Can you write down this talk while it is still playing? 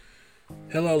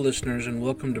Hello, listeners, and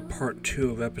welcome to part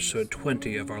 2 of episode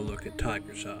 20 of our look at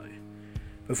Tiger's Eye.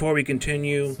 Before we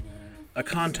continue, a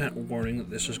content warning that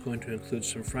this is going to include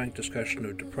some frank discussion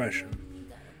of depression,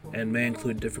 and may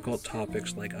include difficult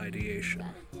topics like ideation.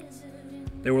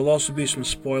 There will also be some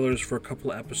spoilers for a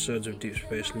couple episodes of Deep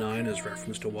Space Nine, as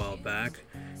referenced a while back,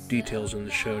 details in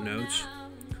the show notes,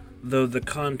 though the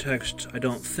context, I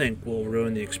don't think, will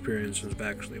ruin the experience of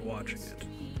actually watching it.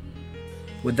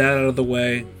 With that out of the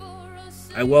way,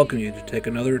 I welcome you to take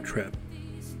another trip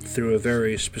through a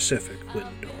very specific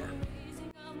wooden door.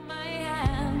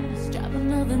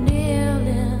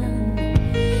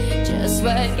 Just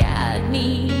what God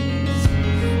needs,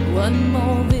 one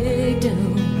more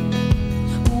victim.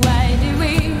 Why do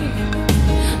we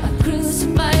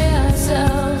crucify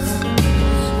ourselves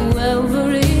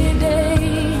every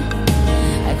day?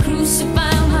 I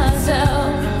crucify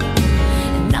myself,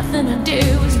 and nothing I do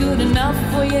is good enough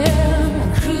for you.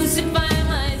 I crucify myself.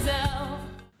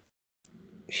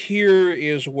 Here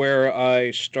is where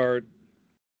I start.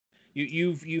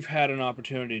 You've had an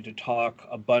opportunity to talk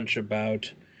a bunch about.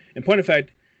 In point of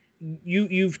fact,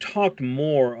 you've talked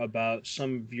more about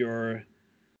some of your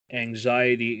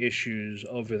anxiety issues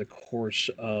over the course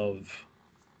of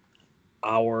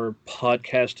our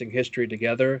podcasting history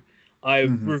together.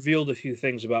 I've revealed a few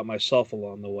things about myself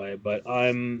along the way, but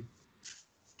I'm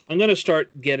going to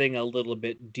start getting a little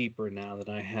bit deeper now than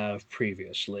I have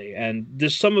previously. And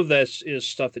some of this is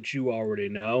stuff that you already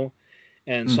know,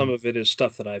 and some of it is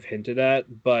stuff that I've hinted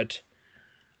at, but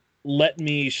let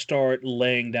me start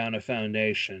laying down a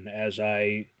foundation as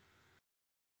I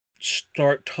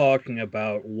start talking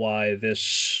about why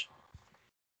this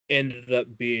ended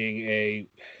up being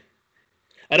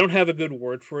I don't have a good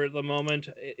word for it at the moment.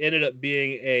 It ended up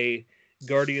being a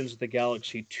Guardians of the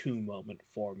Galaxy 2 moment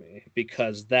for me,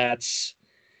 because that's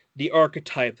the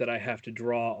archetype that I have to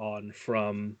draw on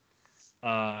from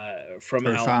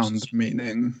profound Alex.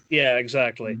 Meaning. Yeah,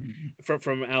 exactly.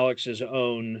 From Alex's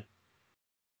own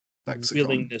Lexicon.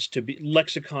 willingness to be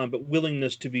lexicon, but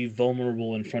willingness to be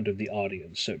vulnerable in front of the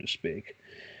audience, so to speak.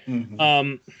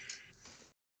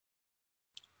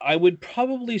 I would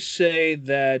probably say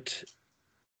that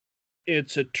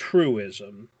it's a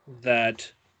truism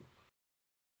that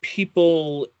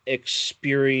people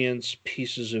experience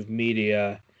pieces of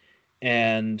media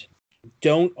and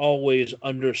don't always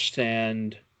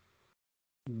understand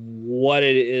what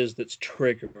it is that's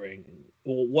triggering,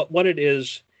 what it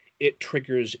is it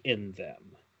triggers in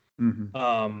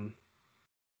them.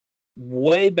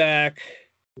 Way back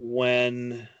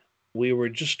when we were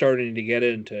just starting to get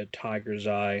into Tiger's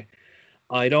Eye,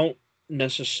 I don't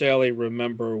necessarily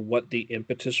remember what the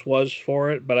impetus was for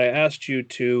it, but I asked you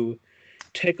to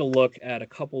take a look at a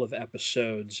couple of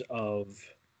episodes of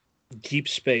Deep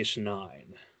Space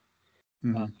Nine.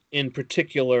 In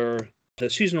particular, the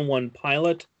season 1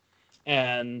 pilot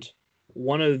and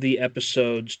one of the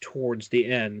episodes towards the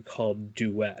end called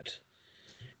Duet.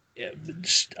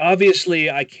 Obviously,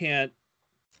 I can't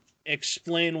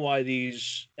explain why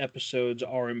these episodes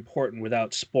are important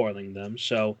without spoiling them,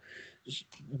 so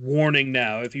warning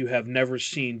now, if you have never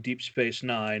seen Deep Space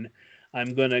Nine,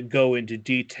 I'm going to go into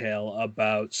detail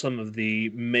about some of the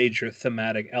major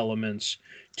thematic elements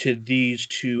to these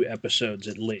 2 episodes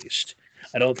at least.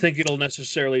 I don't think it'll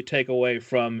necessarily take away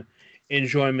from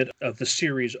enjoyment of the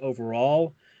series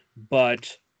overall,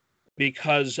 but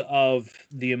because of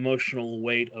the emotional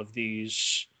weight of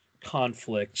these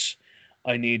conflicts,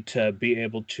 I need to be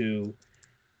able to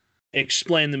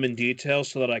explain them in detail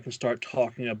so that I can start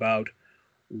talking about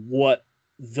what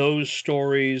those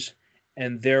stories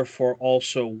and therefore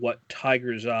also what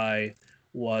Tiger's Eye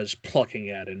was plucking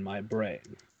at in my brain.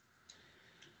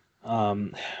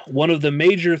 One of the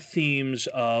major themes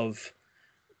of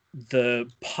the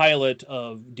pilot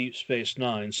of Deep Space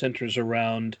Nine centers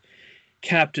around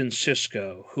Captain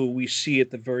Sisko, who we see at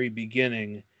the very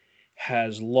beginning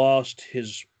has lost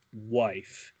his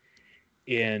wife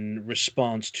in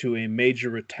response to a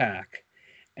major attack,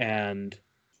 and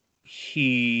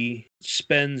he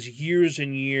spends years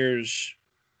and years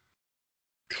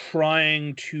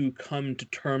trying to come to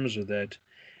terms with it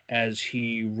as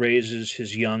he raises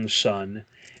his young son.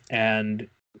 And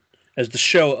as the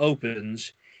show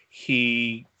opens,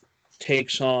 he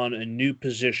takes on a new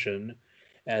position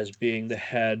as being the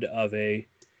head of a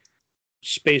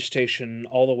space station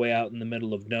all the way out in the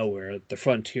middle of nowhere, the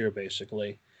frontier,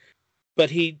 basically.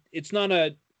 But it's not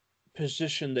a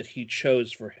position that he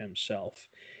chose for himself.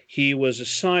 He was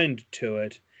assigned to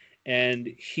it, and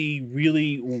he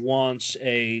really wants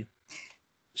a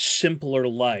simpler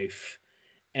life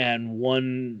and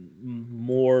one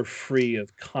more free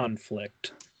of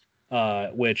conflict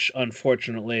which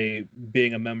unfortunately,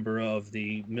 being a member of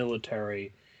the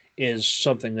military, is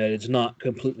something that is not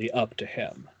completely up to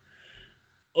him.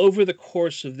 Over the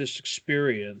course of this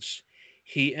experience,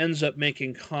 he ends up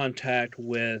making contact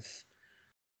with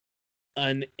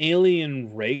an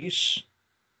alien race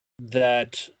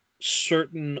that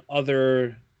certain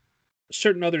other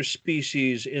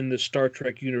species in the Star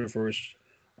Trek universe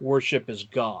worship as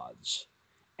gods.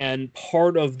 And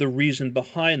part of the reason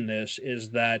behind this is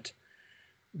that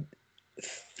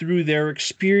through their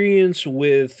experience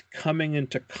with coming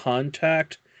into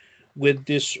contact with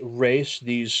this race,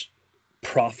 these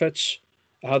prophets,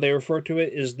 how they refer to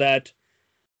it, is that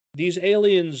these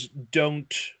aliens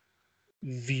don't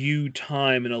view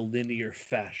time in a linear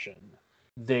fashion.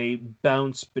 They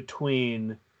bounce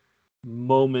between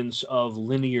moments of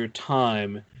linear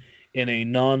time in a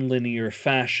non-linear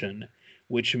fashion,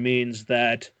 which means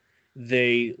that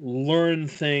they learn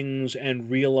things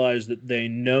and realize that they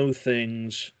know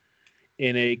things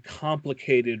in a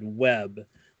complicated web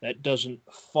that doesn't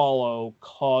follow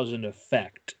cause and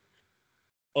effect.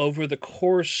 Over the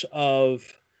course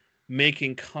of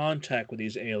making contact with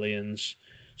these aliens,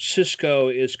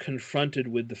 Sisko is confronted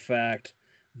with the fact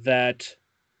that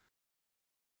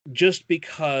just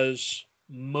because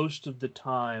most of the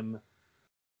time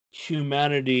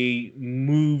humanity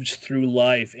moves through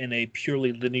life in a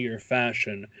purely linear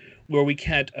fashion where we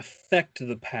can't affect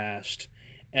the past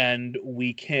and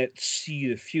we can't see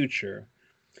the future,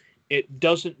 it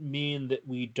doesn't mean that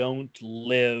we don't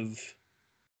live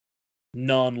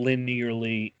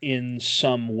non-linearly in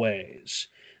some ways.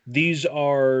 These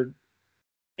are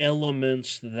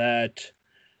elements that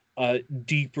a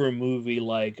deeper movie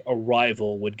like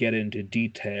Arrival would get into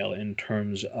detail in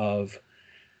terms of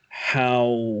how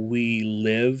we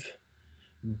live,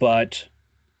 but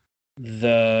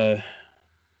the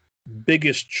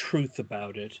biggest truth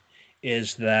about it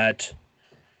is that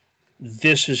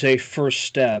this is a first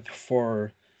step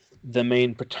for the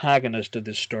main protagonist of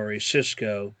this story,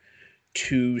 Sisko,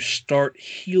 to start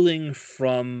healing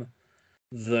from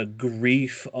the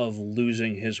grief of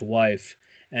losing his wife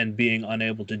and being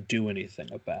unable to do anything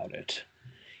about it.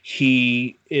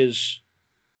 He is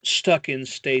stuck in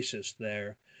stasis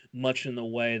there, much in the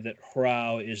way that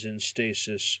Hrao is in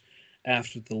stasis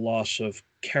after the loss of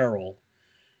Carol.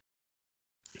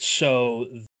 So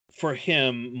for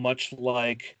him, much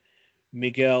like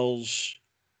Miguel's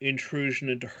intrusion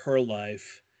into her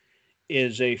life,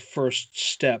 is a first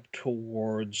step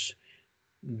towards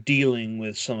dealing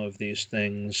with some of these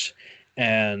things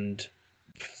and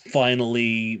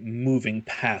finally moving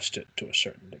past it to a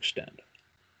certain extent.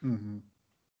 Mm-hmm.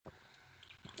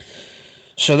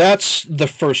 So that's the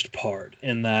first part,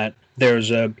 in that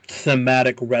there's a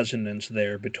thematic resonance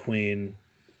there between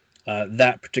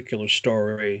that particular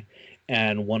story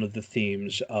and one of the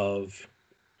themes of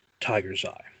Tiger's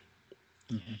Eye.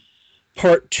 Mm-hmm.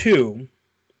 Part 2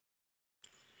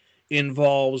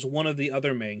 involves one of the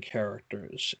other main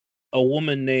characters, a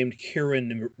woman named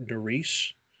Kira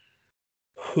Nerys,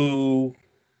 who,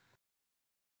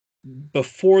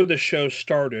 before the show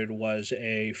started, was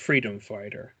a freedom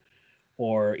fighter,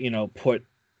 or, put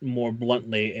more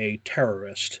bluntly, a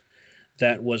terrorist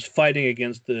that was fighting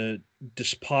against the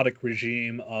despotic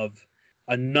regime of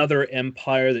another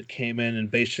empire that came in and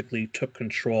basically took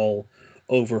control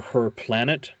over her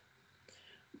planet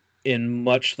in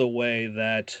much the way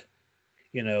that,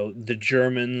 the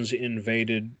Germans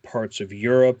invaded parts of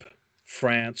Europe,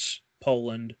 France,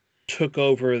 Poland, took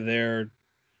over their,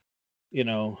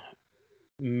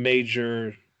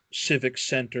 major civic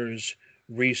centers,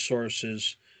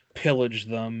 resources, pillaged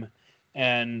them,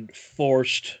 and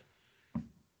forced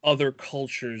other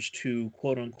cultures to,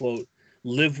 quote unquote,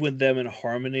 live with them in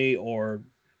harmony or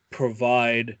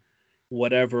provide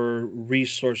whatever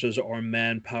resources or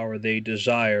manpower they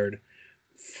desired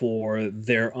for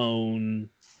their own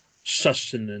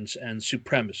sustenance and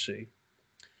supremacy.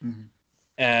 Mm-hmm.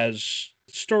 As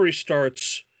the story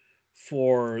starts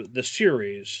for the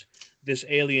series, this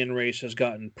alien race has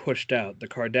gotten pushed out, the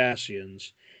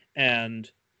Cardassians, and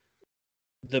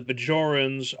the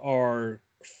Bajorans are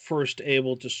first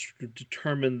able to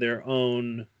determine their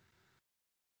own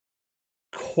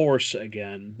course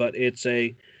again, but it's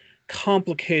a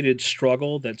complicated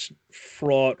struggle that's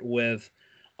fraught with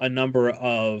a number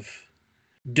of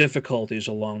difficulties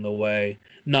along the way,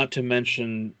 not to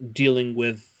mention dealing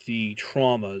with the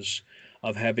traumas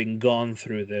of having gone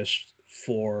through this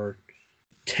for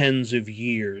tens of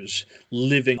years,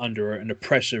 living under an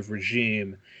oppressive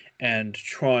regime and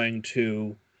trying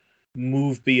to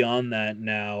move beyond that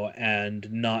now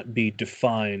and not be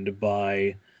defined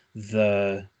by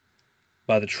the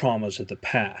traumas of the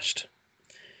past.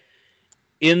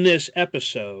 In this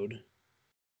episode,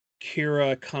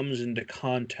 Kira comes into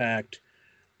contact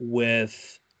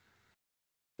with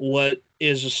what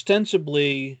is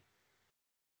ostensibly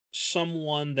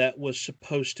someone that was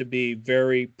supposed to be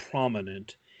very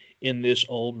prominent in this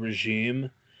old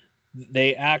regime.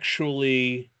 They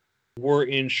actually were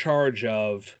in charge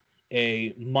of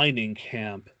a mining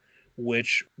camp,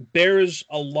 which bears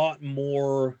a lot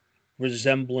more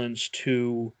resemblance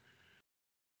to,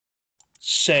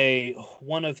 say,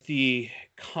 one of the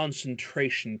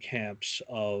concentration camps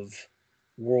of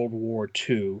World War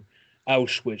II,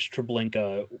 Auschwitz,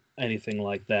 Treblinka, anything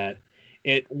like that.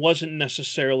 It wasn't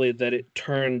necessarily that it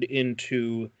turned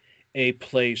into a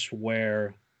place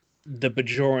where the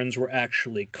Bajorans were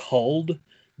actually culled.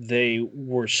 It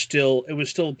was still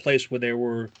a place where they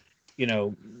were,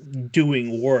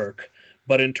 doing work.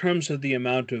 But in terms of the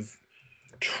amount of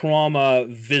trauma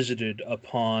visited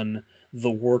upon the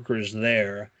workers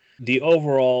there, the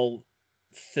overall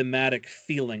thematic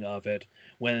feeling of it,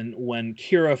 when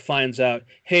Kira finds out,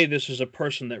 hey, this is a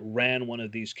person that ran one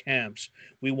of these camps,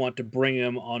 we want to bring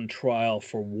him on trial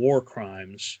for war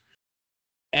crimes.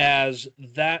 As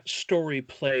that story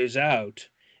plays out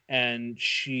and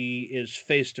she is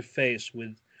face to face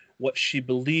with what she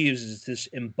believes is this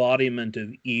embodiment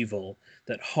of evil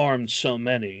that harmed so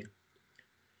many,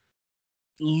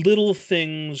 little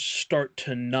things start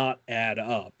to not add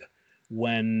up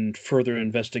when further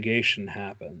investigation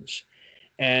happens.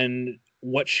 And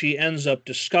what she ends up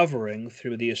discovering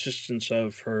through the assistance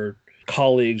of her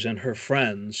colleagues and her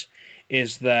friends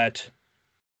is that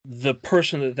the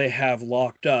person that they have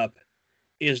locked up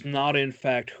is not in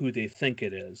fact who they think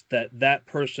it is. That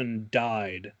person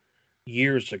died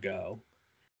years ago,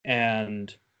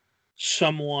 and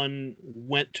someone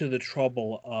went to the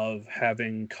trouble of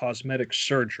having cosmetic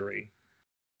surgery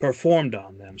performed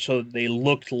on them so that they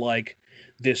looked like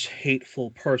this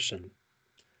hateful person,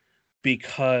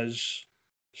 because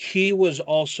he was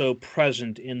also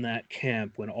present in that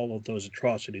camp when all of those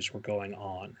atrocities were going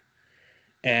on.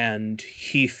 And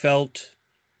he felt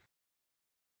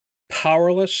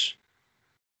powerless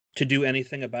to do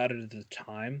anything about it at the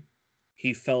time.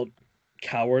 He felt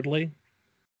cowardly,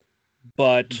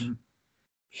 but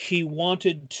he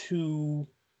wanted to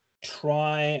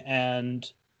try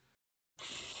and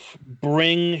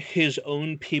bring his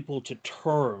own people to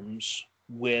terms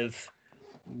with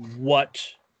what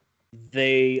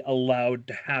they allowed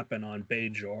to happen on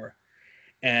Bajor.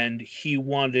 And he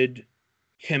wanted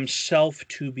himself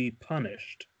to be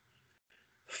punished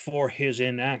for his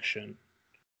inaction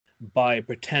by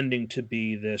pretending to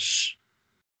be this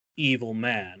evil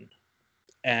man,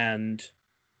 and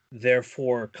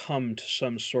therefore come to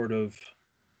some sort of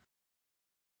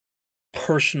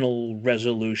personal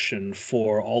resolution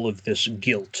for all of this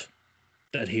guilt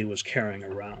that he was carrying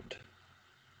around.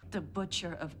 The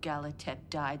butcher of Galatet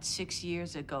died 6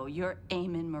 years ago. You're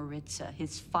Eamon Maritza,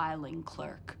 his filing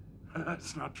clerk.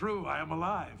 That's not true. I am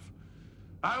alive.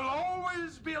 I will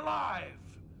always be alive.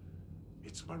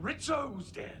 It's Maritza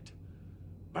who's dead.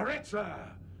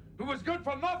 Maritza, who was good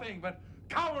for nothing but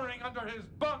cowering under his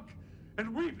bunk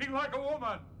and weeping like a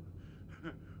woman.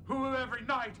 Who every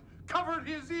night covered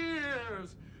his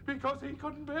ears because he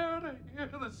couldn't bear to hear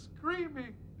the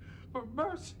screaming for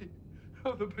mercy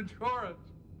of the Bajorans.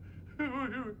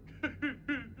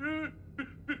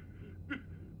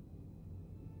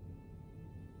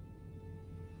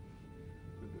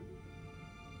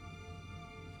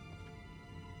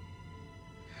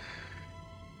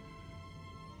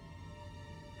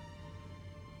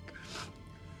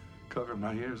 Cover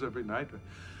my ears every night.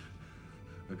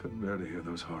 I couldn't bear to hear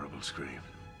those horrible screams.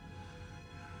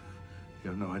 You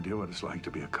have no idea what it's like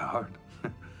to be a coward.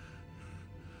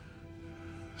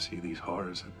 See these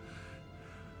horrors and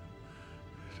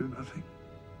do nothing.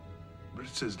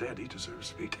 Maritza's dead. He deserves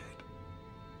to be dead.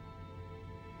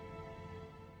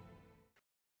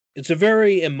 It's a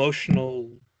very emotional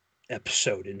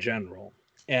episode in general,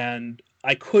 and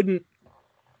I couldn't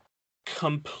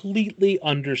completely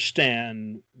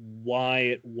understand why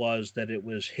it was that it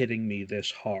was hitting me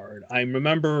this hard. I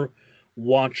remember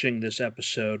watching this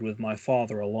episode with my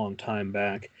father a long time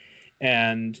back,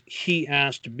 and he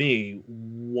asked me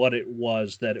what it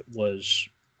was that it was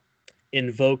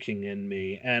invoking in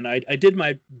me, and I did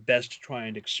my best to try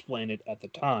and explain it at the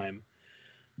time,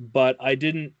 but I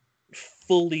didn't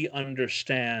fully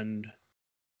understand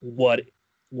what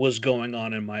was going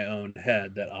on in my own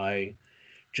head, that I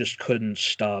just couldn't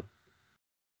stop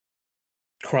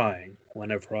crying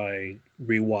whenever I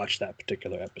rewatched that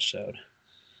particular episode.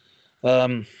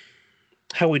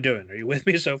 How we doing? Are you with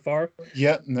me so far?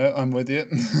 Yeah, no, I'm with you.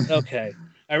 Okay.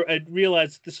 I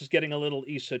realize this is getting a little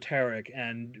esoteric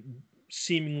and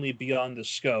seemingly beyond the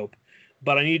scope,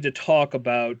 but I need to talk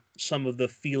about some of the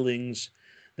feelings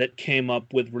that came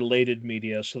up with related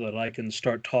media so that I can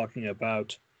start talking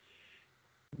about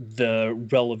the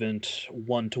relevant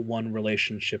one-to-one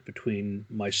relationship between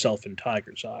myself and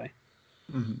Tiger's Eye.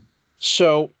 Mm-hmm.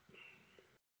 So,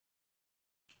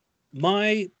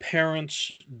 my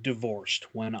parents divorced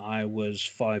when I was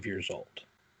 5 years old.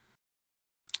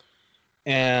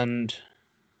 And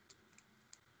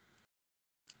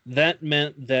that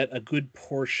meant that a good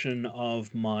portion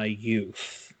of my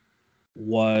youth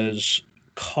was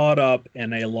caught up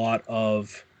in a lot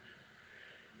of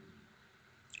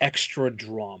extra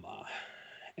drama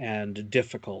and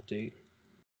difficulty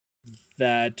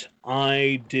that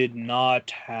I did not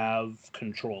have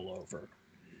control over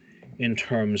in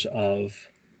terms of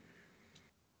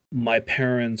my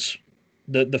parents,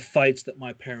 the fights that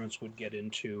my parents would get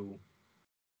into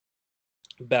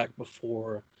back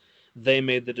before they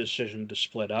made the decision to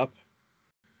split up.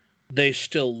 They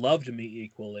still loved me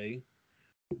equally,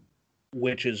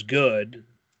 which is good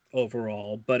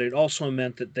overall, but it also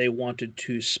meant that they wanted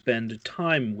to spend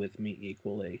time with me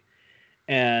equally.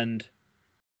 And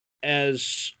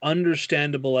as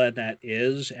understandable as that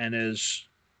is, and as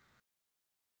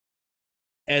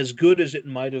good as it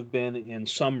might have been in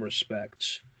some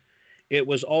respects, it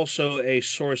was also a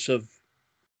source of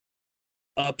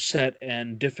upset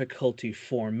and difficulty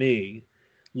for me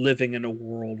living in a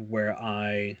world where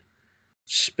I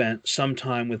spent some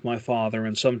time with my father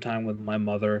and some time with my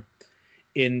mother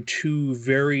in two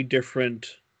very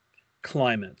different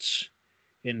climates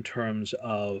in terms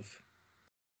of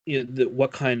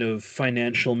what kind of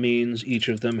financial means each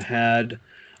of them had.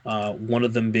 One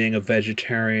of them being a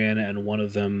vegetarian, and one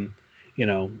of them,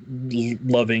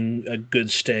 loving a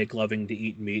good steak, loving to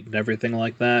eat meat, and everything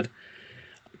like that.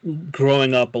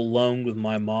 Growing up alone with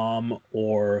my mom,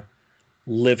 or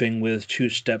living with two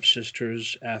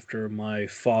stepsisters after my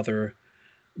father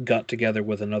got together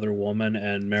with another woman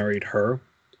and married her.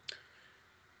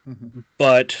 Mm-hmm.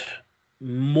 But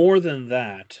more than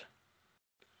that,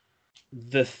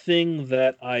 the thing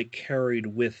that I carried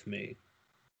with me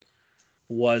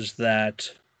was that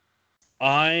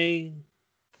and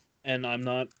I'm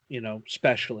not,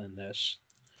 special in this,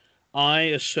 I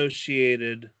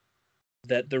associated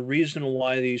that the reason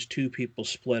why these two people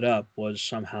split up was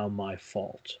somehow my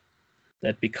fault.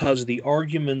 That because the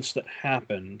arguments that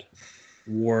happened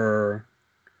were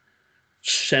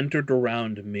centered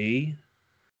around me,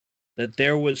 that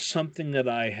there was something that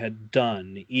I had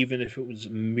done, even if it was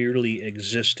merely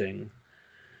existing,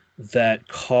 that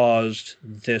caused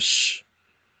this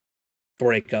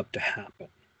breakup to happen.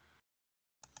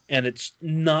 And it's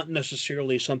not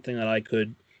necessarily something that I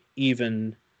could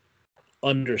even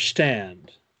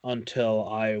understand until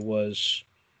I was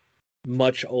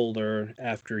much older,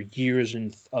 after years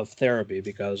of therapy,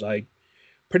 because I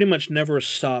pretty much never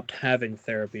stopped having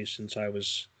therapy since I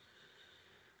was,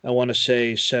 I want to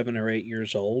say, 7 or 8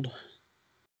 years old.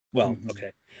 Well, Mm-hmm.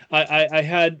 okay. I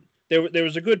had, there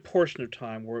was a good portion of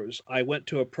time where I went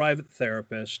to a private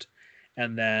therapist,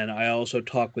 and then I also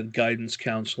talked with guidance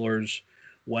counselors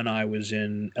when I was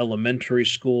in elementary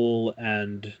school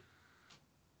and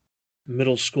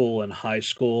middle school and high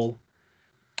school.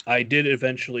 I did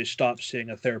eventually stop seeing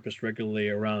a therapist regularly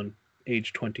around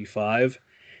age 25,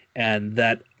 and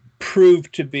that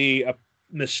proved to be a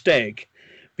mistake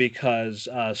because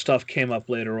stuff came up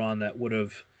later on that would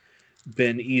have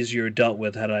been easier dealt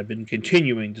with had I been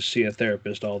continuing to see a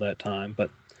therapist all that time.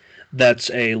 But that's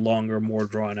a longer, more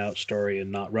drawn out story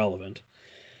and not relevant.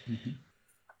 Mm-hmm.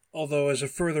 Although, as a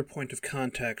further point of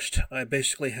context, I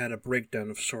basically had a breakdown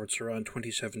of sorts around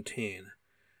 2017,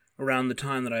 around the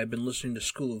time that I had been listening to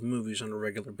School of Movies on a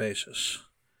regular basis.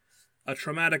 A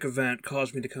traumatic event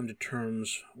caused me to come to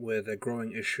terms with a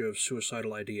growing issue of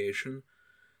suicidal ideation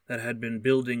that had been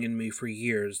building in me for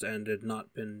years and had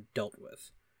not been dealt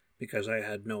with, because I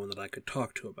had no one that I could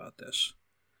talk to about this.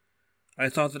 I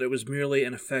thought that it was merely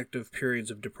an effect of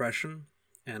periods of depression,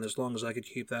 and as long as I could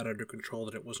keep that under control,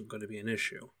 that it wasn't going to be an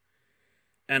issue.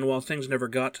 And while things never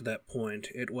got to that point,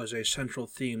 it was a central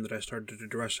theme that I started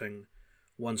addressing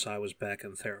once I was back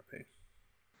in therapy.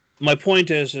 My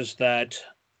point is that,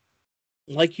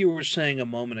 like you were saying a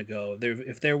moment ago,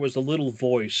 if there was a little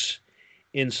voice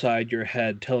inside your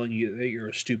head telling you that you're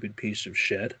a stupid piece of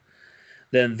shit,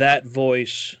 then that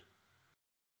voice,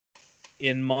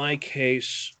 in my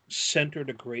case, centered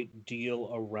a great deal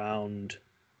around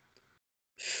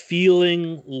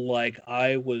feeling like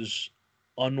I was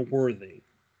unworthy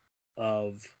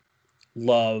of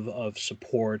love, of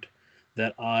support,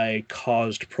 that I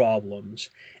caused problems,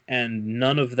 and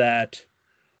none of that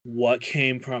what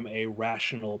came from a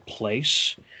rational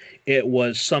place. It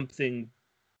was something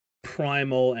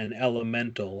primal and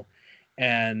elemental,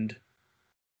 and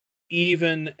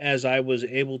even as I was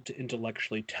able to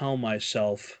intellectually tell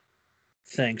myself,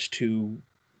 thanks to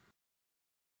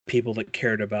people that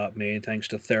cared about me, thanks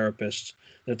to therapists,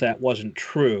 that that wasn't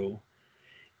true,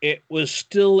 it was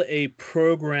still a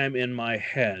program in my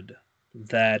head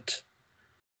that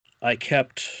I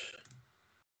kept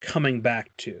coming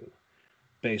back to,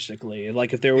 basically.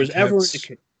 Like if there was It ever...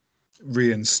 kept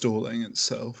reinstalling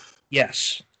itself.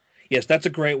 Yes. Yes, that's a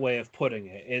great way of putting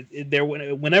it.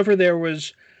 Whenever there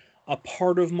was a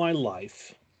part of my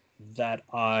life that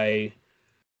I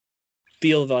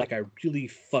feel like I really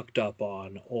fucked up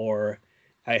on, or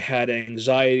I had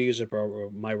anxieties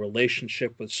about my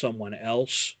relationship with someone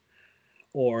else,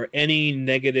 or any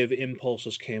negative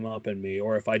impulses came up in me,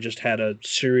 or if I just had a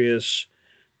serious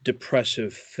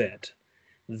depressive fit,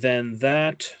 then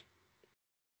that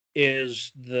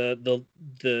is the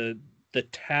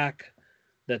tack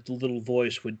that the little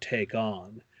voice would take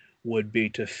on, would be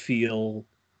to feel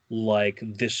like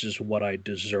this is what I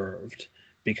deserved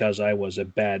because I was a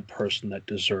bad person that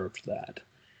deserved that.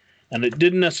 And it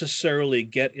didn't necessarily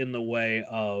get in the way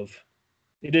of,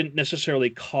 it didn't necessarily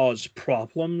cause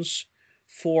problems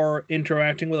for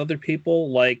interacting with other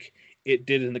people like it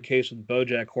did in the case of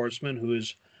BoJack Horseman,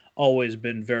 who's always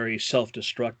been very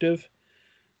self-destructive.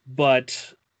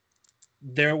 But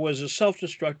there was a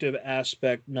self-destructive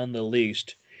aspect none the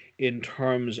least in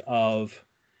terms of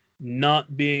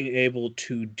not being able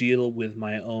to deal with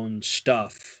my own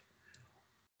stuff,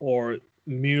 or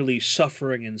merely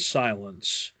suffering in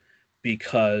silence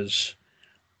because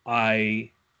I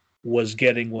was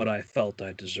getting what I felt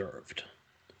I deserved.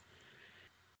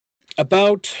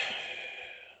 About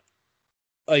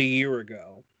a year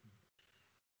ago,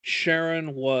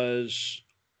 Sharon was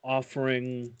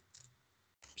offering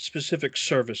specific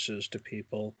services to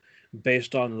people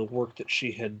based on the work that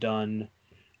she had done,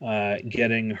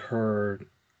 getting her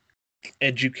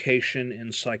education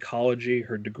in psychology,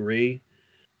 her degree,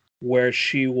 where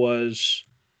she was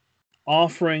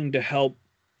offering to help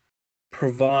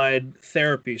provide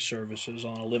therapy services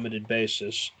on a limited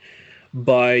basis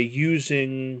by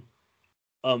using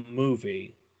a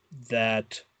movie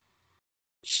that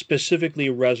specifically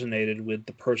resonated with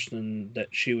the person that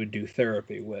she would do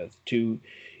therapy with, to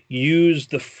use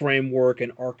the framework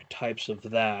and archetypes of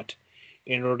that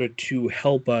in order to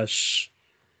help us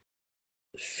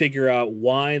figure out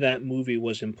why that movie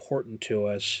was important to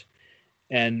us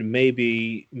and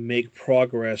maybe make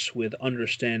progress with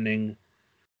understanding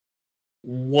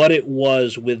what it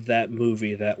was with that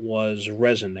movie that was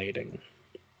resonating,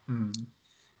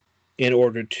 in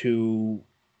order to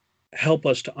help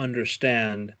us to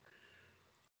understand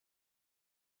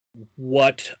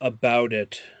what about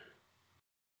it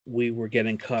we were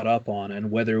getting caught up on, and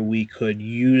whether we could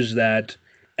use that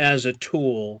as a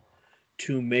tool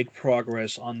to make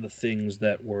progress on the things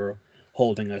that were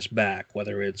holding us back,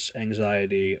 whether it's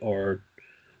anxiety or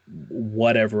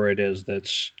whatever it is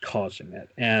that's causing it.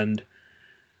 And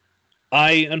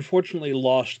I unfortunately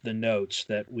lost the notes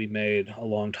that we made a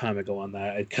long time ago on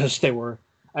that, because they were,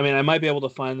 I mean, I might be able to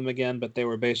find them again, but they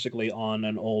were basically on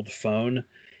an old phone,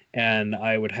 and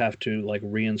I would have to like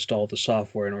reinstall the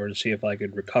software in order to see if I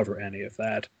could recover any of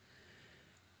that.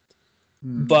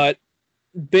 But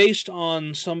based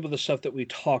on some of the stuff that we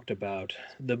talked about,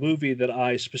 the movie that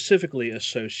I specifically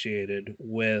associated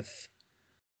with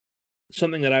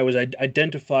something that I was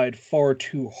identified far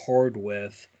too hard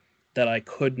with, that I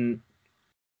couldn't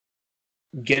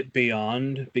get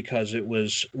beyond because it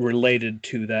was related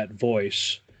to that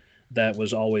voice that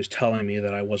was always telling me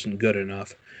that I wasn't good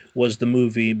enough, was the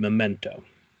movie Memento.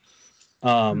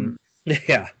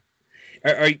 Yeah.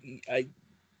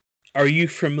 Are you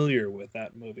familiar with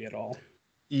that movie at all?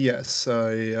 Yes,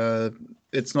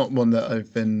 it's not one that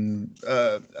I've been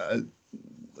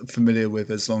familiar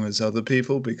with as long as other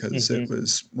people, because it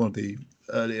was one of the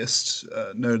earliest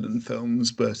Nolan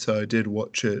films, but I did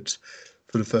watch it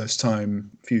for the first time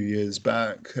a few years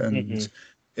back, and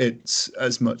it's,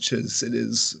 as much as it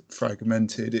is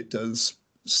fragmented, it does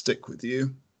stick with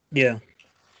you. Yeah.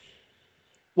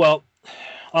 Well,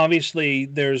 obviously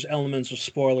there's elements of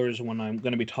spoilers when I'm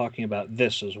going to be talking about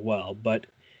this as well, but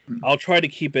I'll try to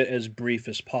keep it as brief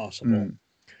as possible.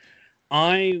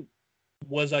 I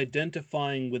was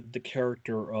identifying with the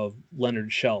character of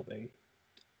Leonard Shelby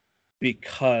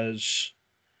because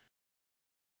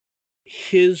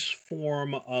his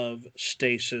form of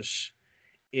stasis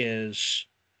is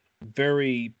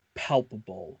very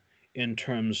palpable in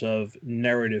terms of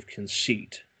narrative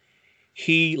conceit.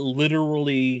 He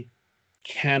literally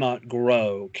cannot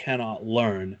grow, cannot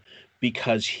learn,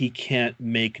 because he can't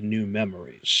make new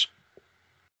memories.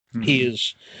 He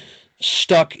is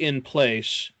stuck in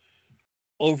place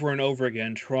over and over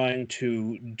again, trying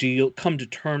to come to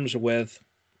terms with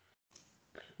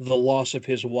the loss of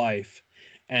his wife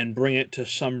and bring it to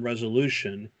some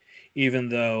resolution, even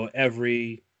though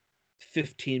every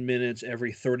 15 minutes,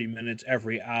 every 30 minutes,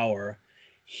 every hour,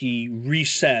 he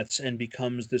resets and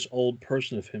becomes this old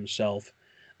person of himself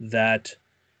that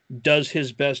does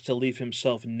his best to leave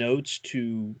himself notes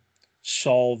to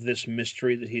solve this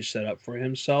mystery that he set up for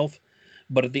himself,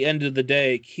 but at the end of the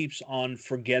day keeps on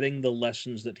forgetting the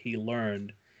lessons that he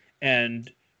learned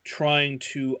and trying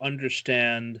to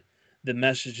understand the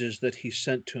messages that he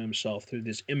sent to himself through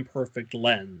this imperfect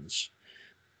lens.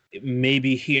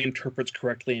 Maybe he interprets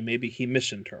correctly and maybe he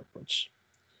misinterprets.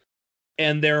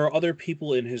 And there are other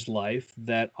people in his life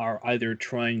that are either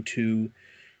trying to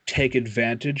take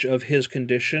advantage of his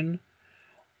condition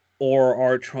or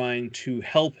are trying to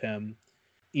help him,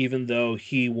 even though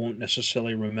he won't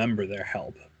necessarily remember their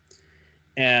help.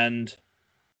 And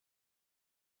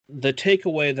the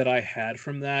takeaway that I had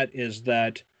from that is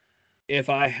that if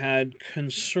I had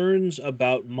concerns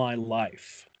about my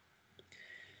life,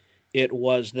 it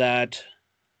was that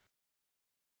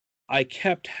I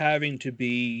kept having to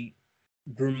be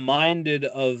reminded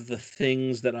of the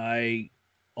things that I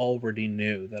already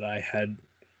knew, that I had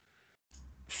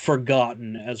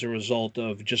forgotten as a result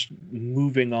of just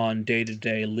moving on day to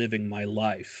day, living my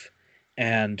life,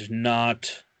 and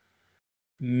not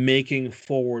making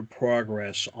forward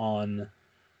progress on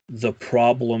the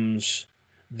problems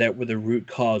that were the root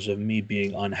cause of me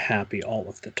being unhappy all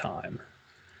of the time.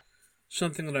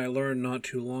 Something that I learned not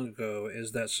too long ago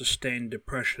is that sustained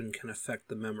depression can affect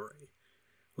the memory,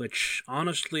 which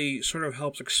honestly sort of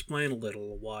helps explain a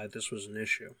little why this was an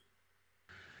issue.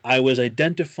 I was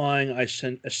identifying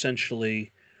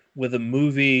essentially with a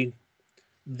movie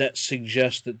that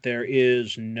suggests that there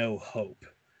is no hope,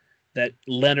 that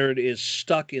Leonard is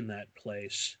stuck in that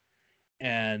place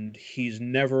and he's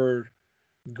never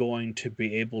going to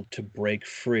be able to break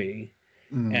free,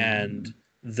 and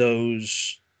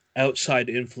those outside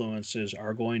influences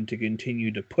are going to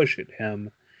continue to push at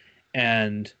him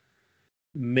and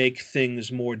make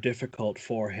things more difficult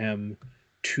for him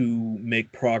to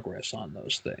make progress on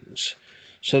those things.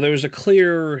 So there was a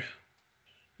clear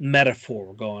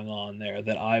metaphor going on there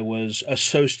that I was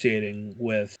associating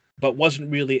with, but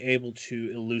wasn't really able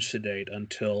to elucidate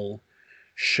until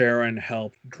Sharon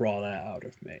helped draw that out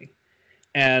of me.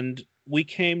 And we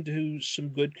came to some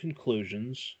good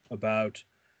conclusions about,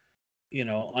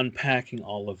 unpacking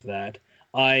all of that.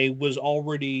 I was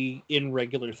already in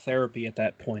regular therapy at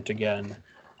that point again,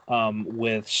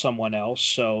 with someone else,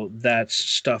 so that's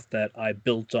stuff that I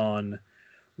built on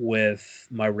with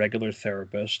my regular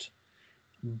therapist.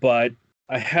 But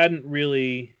I hadn't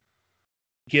really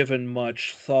given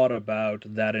much thought about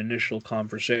that initial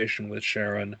conversation with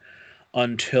Sharon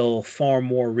until far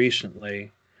more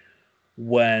recently,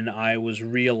 when I was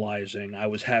realizing I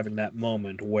was having that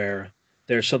moment where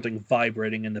there's something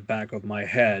vibrating in the back of my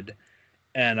head,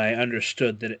 and I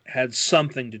understood that it had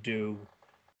something to do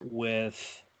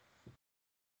with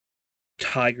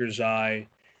Tiger's Eye,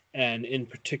 and in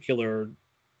particular,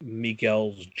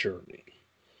 Miguel's journey.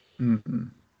 Mm-hmm.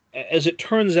 As it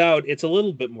turns out, it's a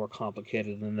little bit more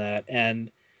complicated than that,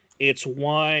 and it's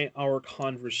why our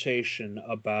conversation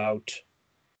about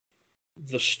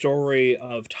the story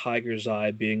of Tiger's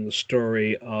Eye being the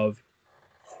story of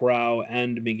Frau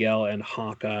and Miguel and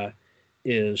Haka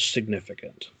is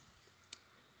significant.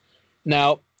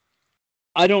 Now,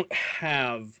 I don't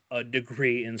have a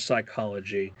degree in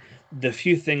psychology. The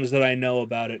few things that I know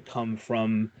about it come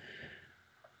from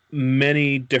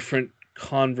many different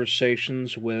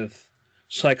conversations with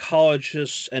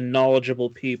psychologists and knowledgeable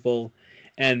people,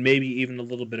 and maybe even a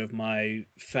little bit of my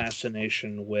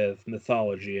fascination with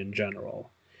mythology in general.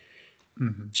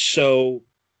 Mm-hmm. So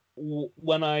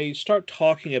when I start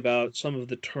talking about some of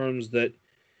the terms that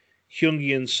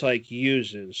Jungian psych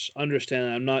uses,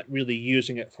 understand I'm not really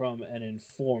using it from an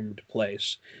informed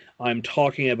place. I'm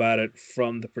talking about it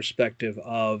from the perspective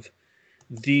of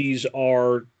these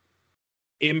are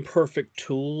imperfect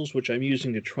tools which I'm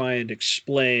using to try and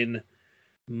explain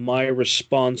my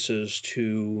responses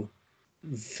to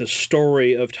the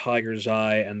story of Tiger's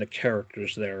Eye and the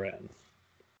characters therein.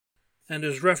 And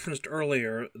as referenced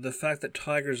earlier, the fact that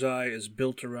Tiger's Eye is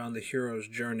built around the hero's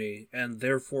journey, and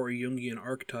therefore Jungian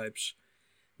archetypes,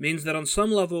 means that on some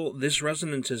level this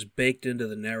resonance is baked into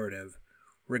the narrative,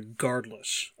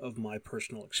 regardless of my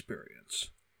personal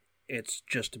experience. It's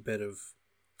just a bit of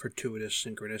fortuitous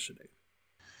synchronicity.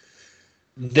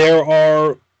 There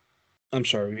are... I'm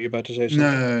sorry, were you about to say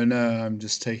something? No, I'm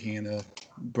just taking in a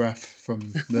breath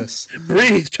from this.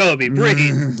 Breathe, Toby,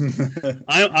 breathe!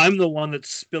 I'm the one that's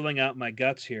spilling out my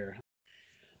guts here.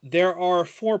 There are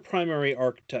 4 primary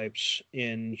archetypes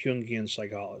in Jungian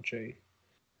psychology.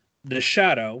 The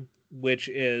shadow, which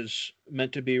is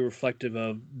meant to be reflective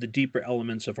of the deeper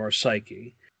elements of our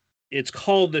psyche. It's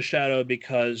called the shadow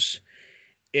because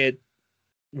it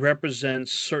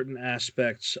represents certain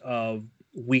aspects of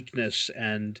weakness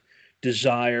and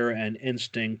desire and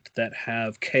instinct that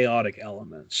have chaotic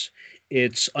elements.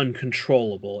 It's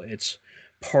uncontrollable. It's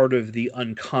part of the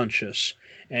unconscious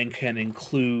and can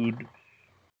include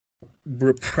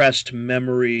repressed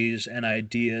memories and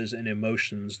ideas and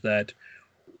emotions that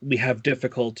we have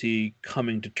difficulty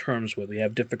coming to terms with. We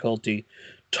have difficulty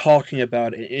talking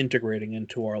about and integrating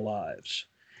into our lives.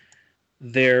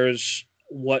 There's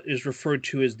what is referred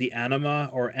to as the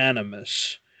anima or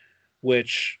animus,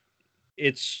 which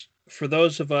it's for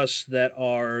those of us that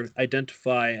are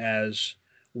identify as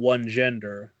one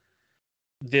gender.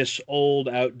 This old,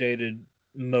 outdated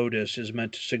modus is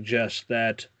meant to suggest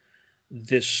that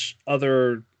this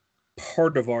other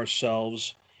part of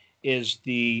ourselves is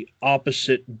the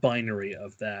opposite binary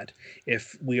of that.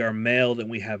 If we are male, then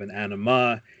we have an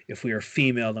anima. If we are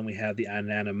female, then we have the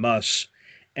animus.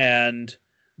 And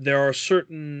there are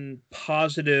certain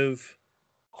positive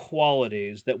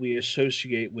qualities that we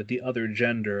associate with the other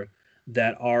gender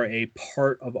that are a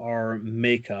part of our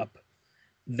makeup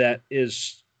that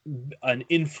is an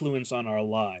influence on our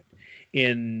life.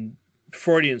 In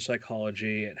Freudian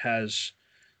psychology, it has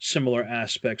similar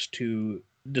aspects to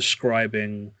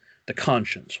describing the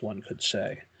conscience, one could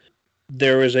say.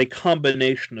 There is a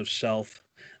combination of self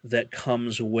that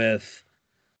comes with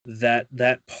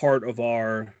that part of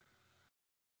our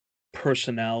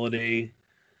personality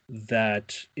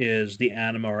that is the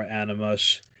anima or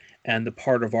animus, and the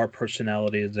part of our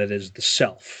personality that is the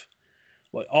self.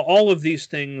 All of these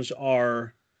things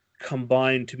are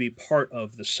combined to be part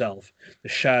of the self, the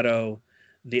shadow,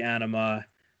 the anima,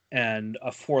 and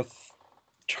a fourth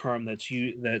term that's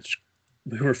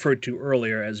we referred to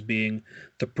earlier as being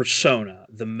the persona,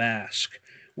 the mask,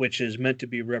 which is meant to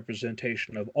be a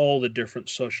representation of all the different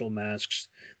social masks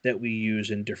that we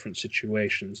use in different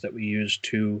situations, that we use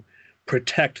to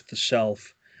protect the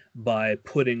self by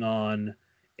putting on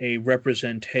a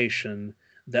representation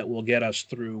that will get us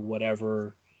through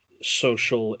whatever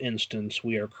social instance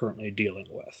we are currently dealing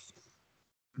with.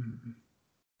 Mm-hmm.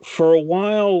 For a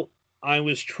while, I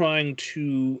was trying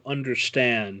to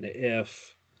understand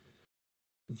if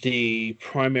the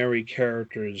primary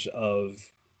characters of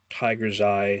Tiger's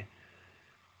Eye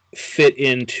fit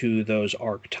into those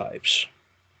archetypes.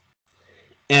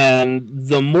 And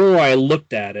the more I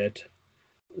looked at it,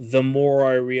 the more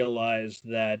I realized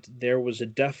that there was a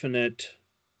definite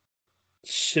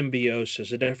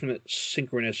symbiosis, a definite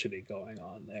synchronicity going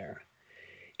on there.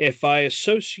 If I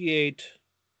associate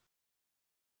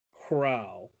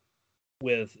Hrao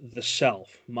with the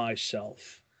self,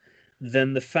 myself,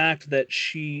 then the fact that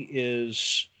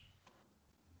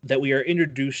that we are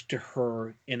introduced to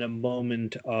her in a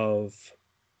moment of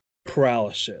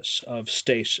paralysis, of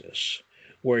stasis,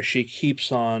 where she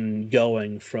keeps on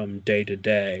going from day to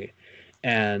day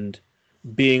and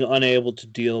being unable to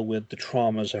deal with the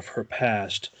traumas of her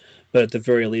past, but at the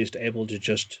very least able to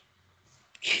just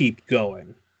keep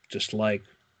going, just like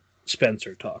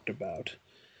Spencer talked about.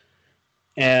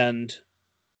 And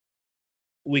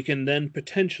we can then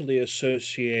potentially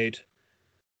associate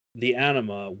the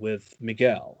anima with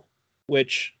Miguel,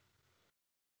 which,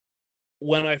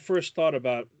 when I first thought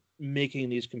about making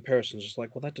these comparisons, it's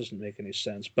like, well, that doesn't make any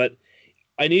sense. But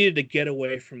I needed to get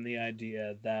away from the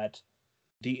idea that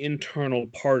the internal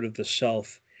part of the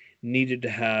self needed to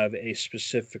have a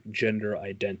specific gender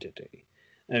identity.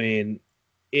 I mean,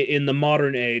 in the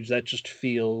modern age, that just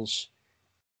feels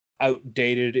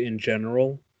outdated in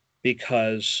general,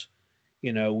 because,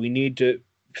 we need to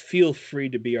feel free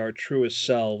to be our truest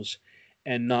selves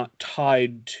and not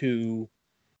tied to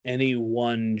any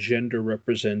one gender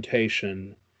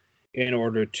representation in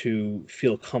order to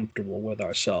feel comfortable with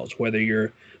ourselves, whether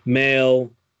you're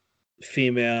male,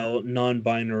 female,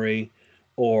 non-binary,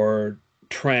 or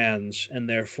trans, and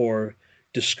therefore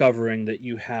discovering that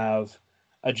you have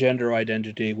a gender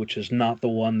identity which is not the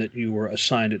one that you were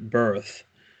assigned at birth.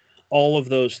 All of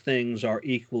those things are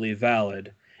equally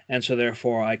valid, and so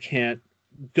therefore I can't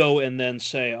go and then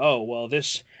say, oh, well,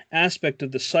 this aspect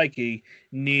of the psyche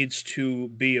needs to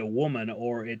be a woman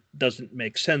or it doesn't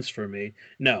make sense for me.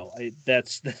 No,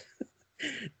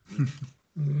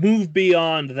 move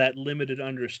beyond that limited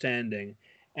understanding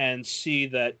and see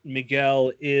that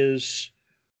Miguel is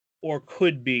or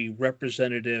could be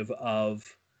representative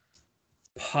of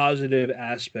positive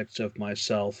aspects of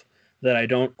myself that I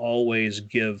don't always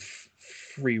give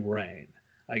free rein,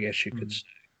 I guess you could say.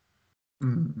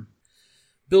 Mm.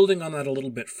 Building on that a little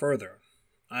bit further,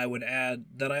 I would add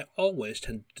that I always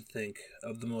tend to think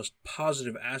of the most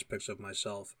positive aspects of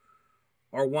myself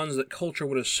are ones that culture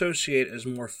would associate as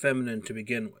more feminine to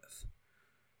begin with.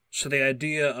 So the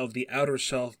idea of the outer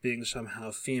self being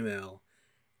somehow female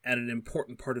and an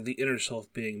important part of the inner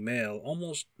self being male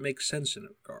almost makes sense in a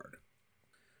regard.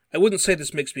 I wouldn't say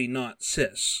this makes me not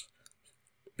cis,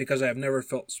 because I have never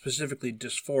felt specifically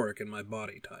dysphoric in my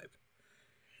body type.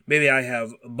 Maybe I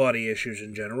have body issues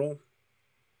in general,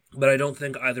 but I don't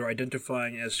think either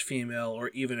identifying as female or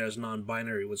even as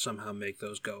non-binary would somehow make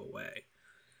those go away.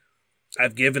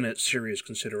 I've given it serious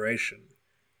consideration,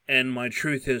 and my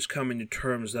truth is coming to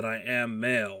terms that I am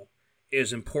male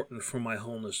is important for my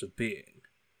wholeness of being.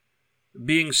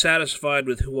 Being satisfied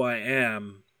with who I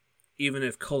am, even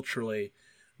if culturally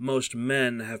most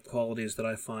men have qualities that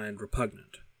I find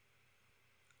repugnant.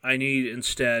 I need,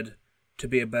 instead, to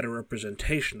be a better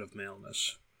representation of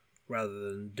maleness, rather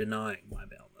than denying my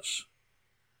maleness.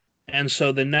 And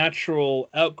so the natural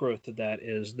outgrowth of that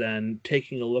is then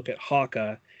taking a look at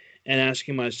Haka and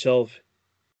asking myself,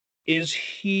 is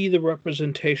he the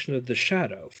representation of the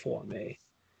shadow for me?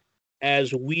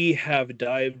 As we have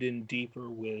dived in deeper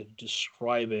with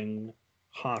describing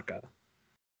Haka,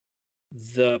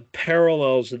 the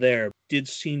parallels there did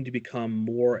seem to become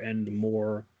more and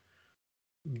more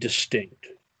distinct,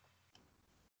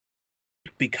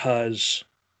 because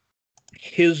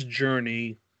his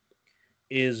journey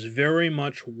is very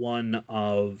much one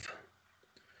of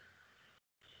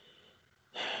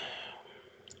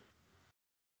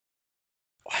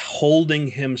holding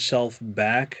himself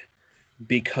back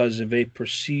because of a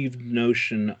perceived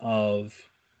notion of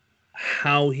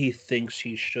how he thinks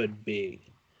he should be.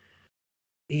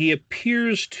 He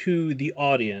appears to the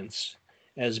audience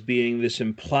as being this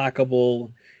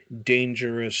implacable,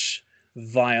 dangerous,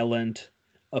 violent,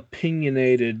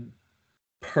 opinionated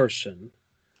person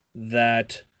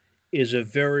that is a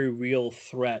very real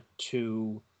threat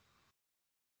to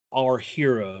our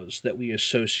heroes that we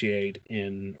associate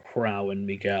in João and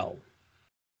Miguel.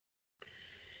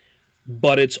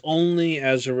 But it's only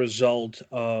as a result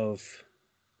of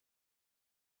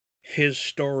his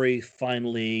story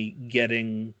finally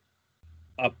getting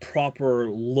a proper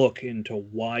look into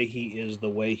why he is the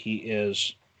way he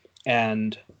is,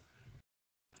 and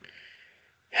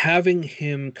having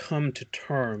him come to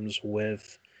terms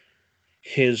with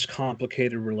his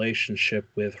complicated relationship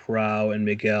with João and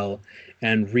Miguel,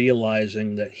 and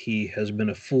realizing that he has been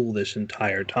a fool this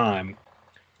entire time.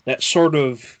 That sort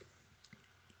of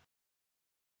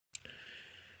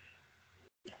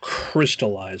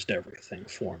crystallized everything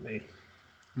for me.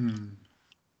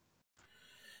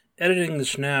 Editing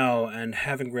this now, and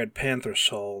having read Panther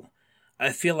Soul,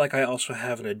 I feel like I also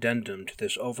have an addendum to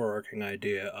this overarching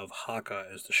idea of Haka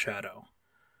as the shadow.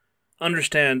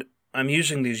 Understand, I'm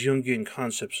using these Jungian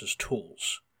concepts as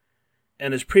tools,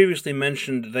 and as previously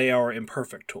mentioned, they are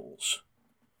imperfect tools.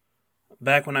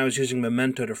 Back when I was using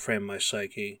Memento to frame my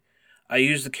psyche, I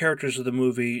used the characters of the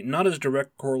movie not as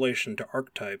direct correlation to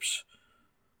archetypes,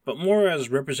 but more as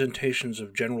representations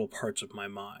of general parts of my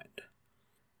mind.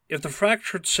 If the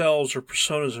fractured selves or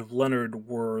personas of Leonard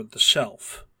were the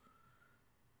self,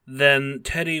 then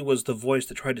Teddy was the voice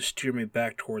that tried to steer me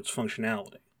back towards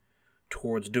functionality,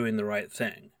 towards doing the right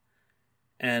thing,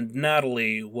 and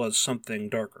Natalie was something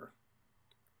darker.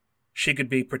 She could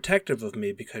be protective of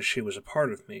me because she was a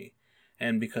part of me,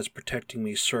 and because protecting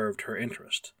me served her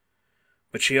interest.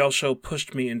 But she also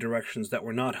pushed me in directions that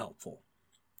were not helpful,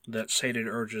 that sated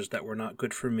urges that were not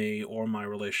good for me or my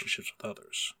relationships with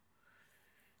others.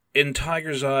 In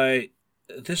Tiger's Eye,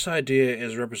 this idea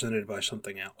is represented by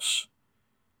something else.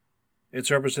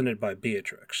 It's represented by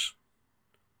Beatrix.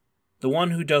 The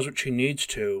one who does what she needs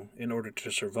to in order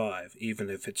to survive, even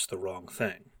if it's the wrong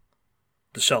thing.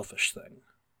 The selfish thing.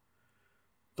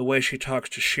 The way she talks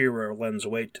to Shearer lends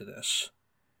weight to this,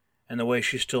 and the way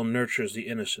she still nurtures the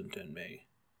innocent in me.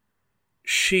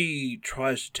 She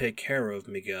tries to take care of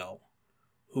Miguel,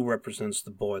 who represents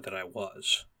the boy that I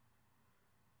was.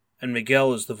 And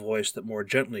Miguel is the voice that more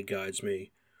gently guides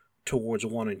me towards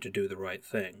wanting to do the right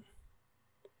thing.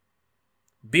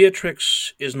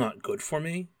 Beatrix is not good for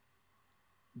me,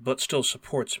 but still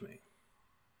supports me.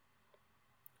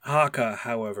 Haka,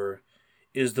 however,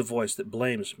 is the voice that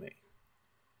blames me,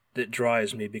 that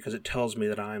drives me because it tells me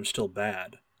that I am still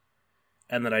bad,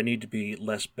 and that I need to be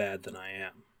less bad than I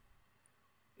am.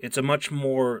 It's a much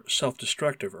more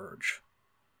self-destructive urge,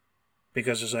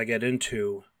 because as I get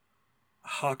into,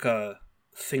 Haka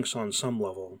thinks on some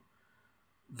level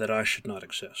that I should not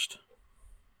exist.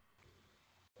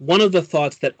 One of the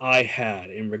thoughts that I had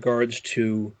in regards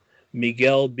to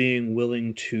Miguel being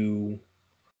willing to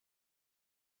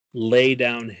lay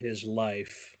down his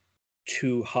life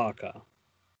to Haka,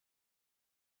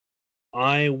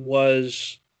 I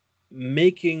was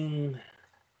making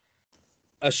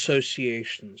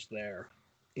associations there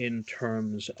in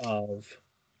terms of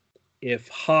if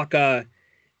Haka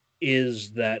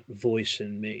is that voice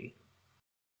in me,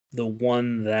 the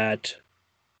one that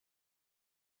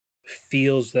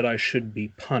feels that I should be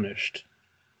punished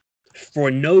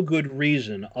for no good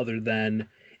reason other than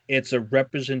it's a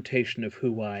representation of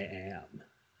who I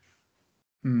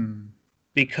am.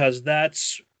 Because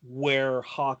that's where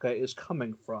Haka is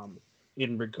coming from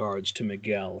in regards to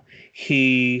Miguel.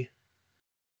 He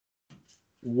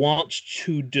wants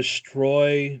to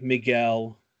destroy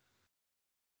Miguel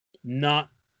not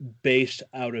based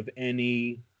out of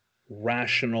any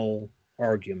rational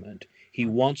argument. He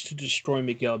wants to destroy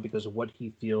Miguel because of what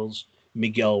he feels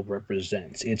Miguel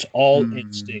represents. It's all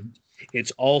instinct.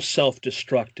 It's all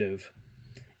self-destructive.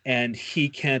 And he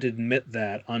can't admit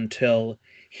that until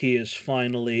he is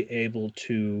finally able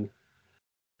to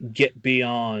get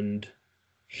beyond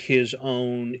his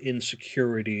own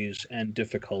insecurities and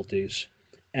difficulties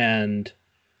and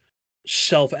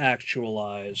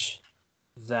self-actualize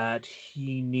that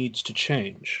he needs to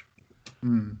change.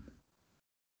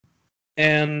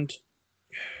 And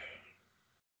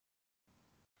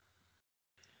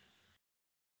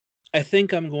I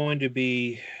think I'm going to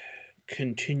be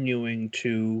continuing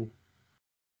to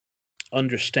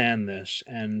understand this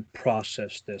and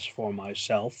process this for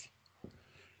myself.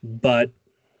 But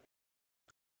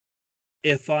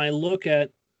if I look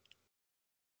at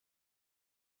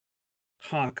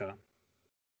Haka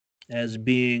as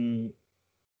being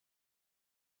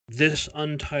this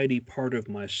untidy part of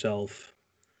myself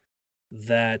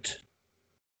that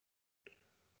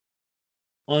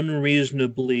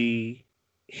unreasonably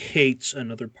hates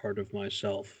another part of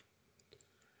myself,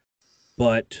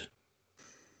 but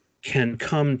can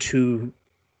come to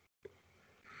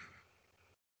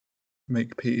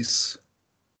make peace,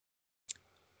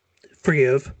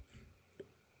 forgive,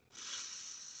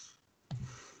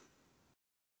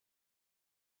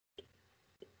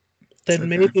 then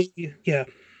maybe, yeah.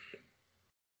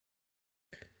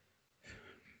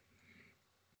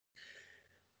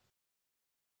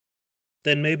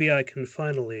 Then maybe I can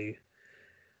finally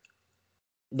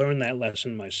learn that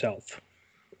lesson myself.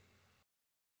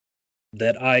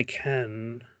 That I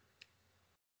can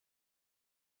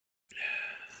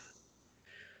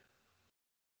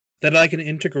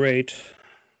integrate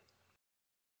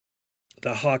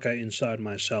the Haka inside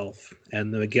myself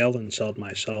and the Miguel inside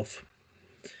myself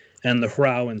and the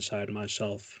Hrao inside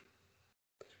myself,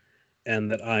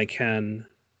 and that I can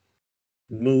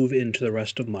move into the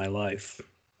rest of my life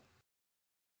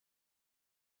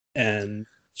and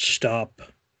stop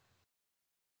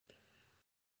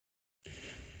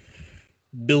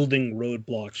building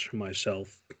roadblocks for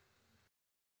myself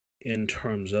in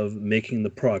terms of making the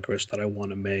progress that I want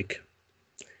to make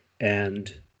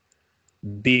and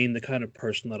being the kind of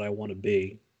person that I want to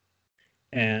be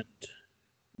and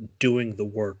doing the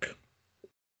work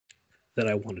that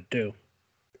I want to do.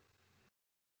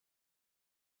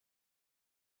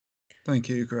 Thank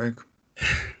you, Greg.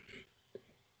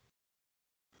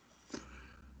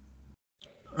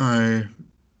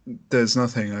 There's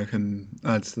nothing I can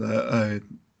add to that. I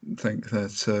think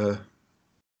that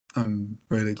I'm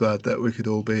really glad that we could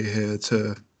all be here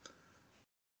to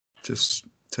just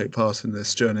take part in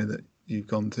this journey that you've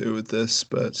gone through with this.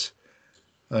 But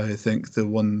I think the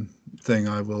one thing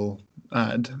I will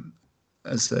add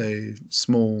as a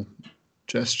small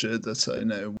gesture that I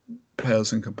know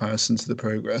pales in comparison to the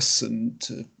progress and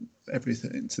to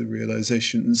everything, to the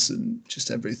realizations and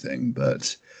just everything,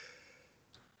 but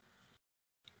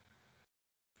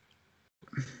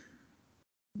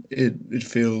it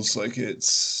feels like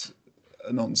it's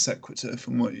a non sequitur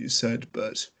from what you said,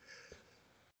 but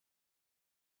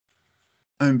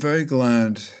I'm very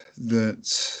glad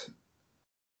that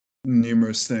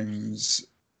numerous things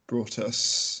brought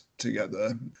us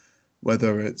together,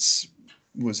 whether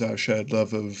was our shared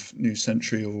love of New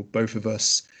Century or both of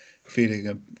us feeling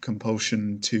a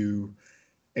compulsion to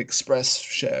express,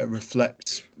 share,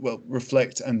 reflect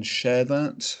and share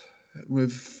that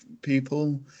with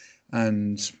people,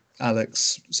 and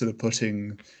Alex sort of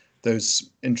putting those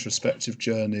introspective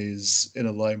journeys in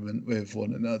alignment with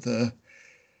one another.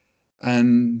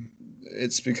 And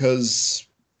it's because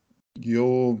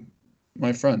you're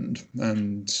my friend,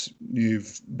 and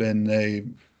you've been a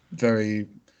very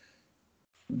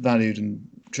valued and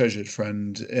treasured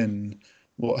friend in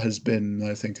what has been,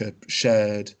 I think, a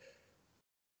shared,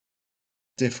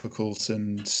 difficult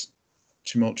and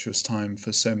tumultuous time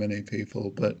for so many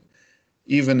people. But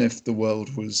even if the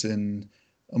world was in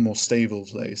a more stable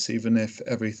place, even if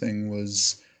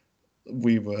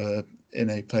we were in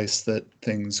a place that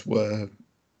things were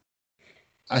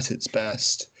at its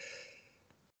best,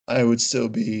 I would still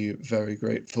be very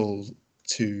grateful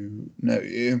to know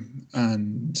you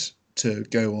and to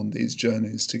go on these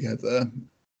journeys together.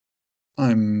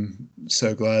 I'm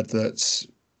so glad that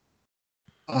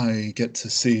I get to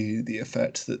see the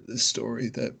effect that this story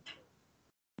that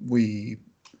we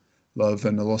love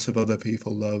and a lot of other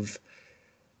people love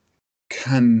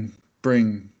can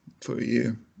bring for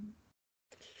you.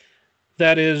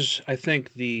 That is, I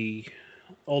think, the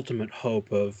ultimate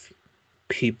hope of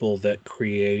people that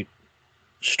create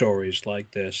stories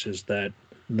like this, is that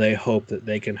they hope that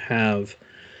they can have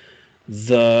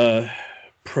the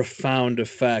profound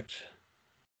effect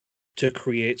to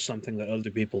create something that other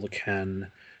people can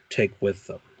take with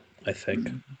them, I think.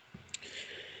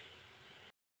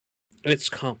 It's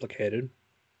complicated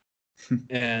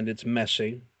and it's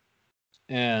messy,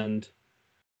 and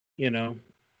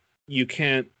you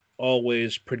can't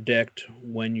always predict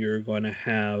when you're going to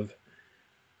have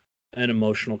an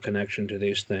emotional connection to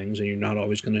these things, and you're not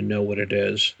always going to know what it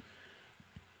is.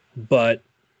 But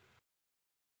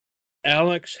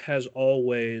Alex has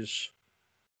always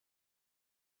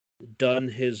done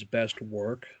his best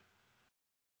work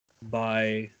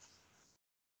by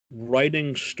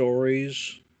writing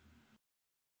stories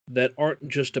that aren't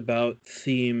just about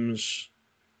themes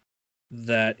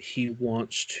that he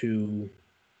wants to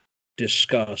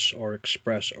discuss or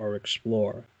express or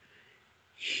explore.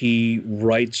 He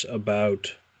writes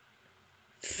about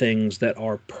things that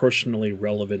are personally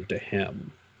relevant to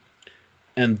him.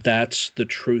 And that's the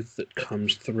truth that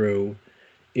comes through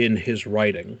in his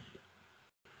writing.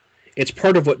 It's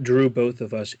part of what drew both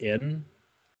of us in.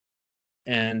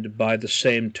 And by the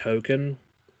same token,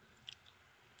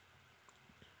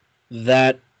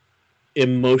 that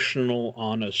emotional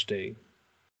honesty,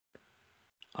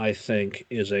 I think,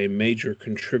 is a major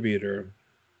contributor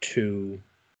to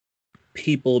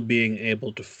people being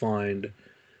able to find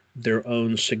their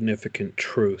own significant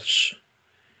truths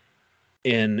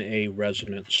in a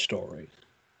resonant story.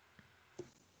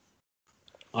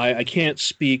 I can't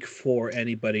speak for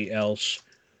anybody else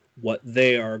what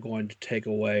they are going to take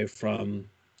away from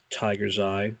Tiger's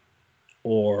Eye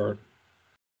or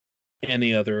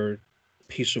any other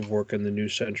piece of work in the New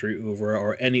Century Oeuvre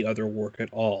or any other work at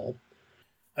all.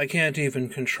 I can't even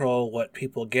control what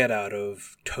people get out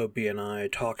of Toby and I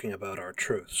talking about our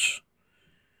truths.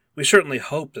 We certainly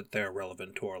hope that they're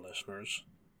relevant to our listeners,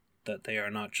 that they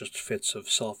are not just fits of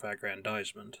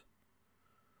self-aggrandizement.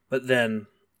 But then,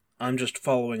 I'm just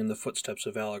following in the footsteps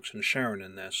of Alex and Sharon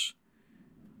in this,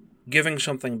 giving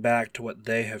something back to what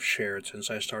they have shared since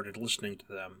I started listening to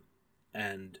them,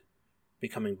 and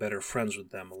becoming better friends with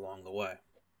them along the way.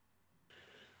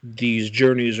 These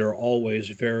journeys are always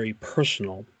very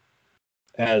personal,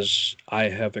 as I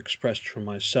have expressed for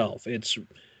myself. It's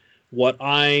what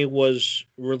I was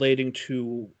relating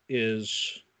to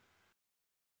is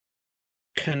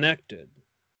connected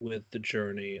with the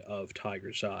journey of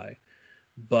Tiger's Eye,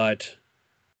 but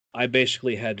I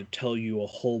basically had to tell you a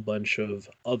whole bunch of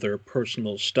other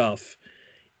personal stuff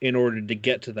in order to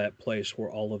get to that place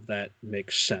where all of that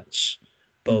makes sense,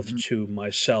 both to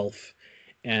myself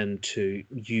and to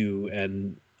you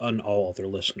and all other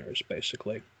listeners,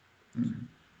 basically. And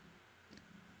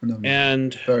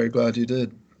I'm very glad you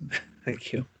did.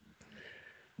 Thank you.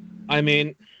 I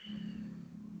mean,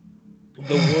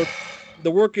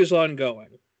 the work is ongoing,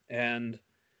 and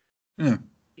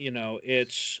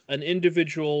it's an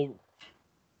individual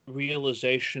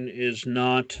realization is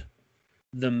not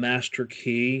the master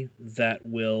key that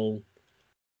will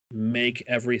make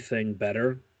everything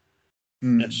better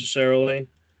necessarily.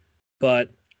 But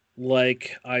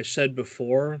like I said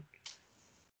before,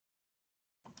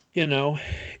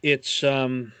 it's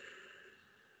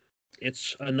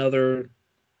another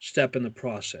step in the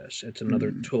process. It's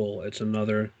another tool. It's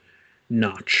another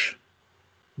notch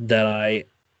that I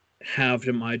have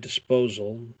at my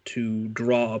disposal to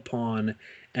draw upon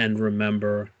and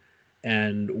remember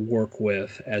and work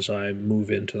with as I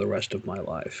move into the rest of my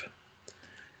life.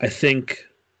 I think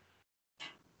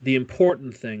the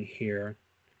important thing here,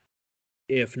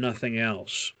 if nothing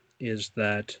else, is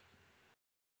that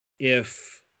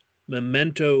if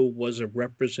Memento was a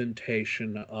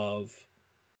representation of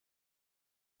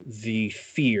the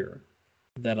fear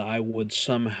that I would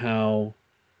somehow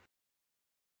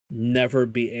never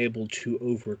be able to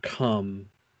overcome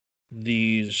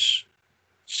these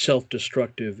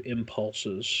self-destructive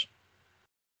impulses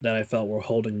that I felt were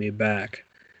holding me back.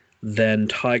 Then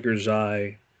Tiger's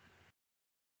Eye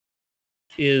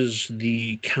is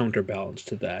the counterbalance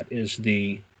to that, is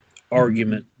the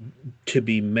argument to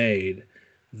be made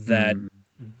that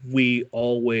we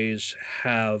always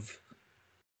have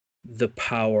the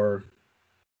power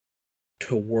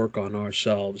to work on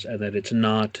ourselves and that it's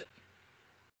not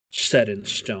set in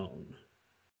stone.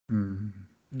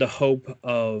 The hope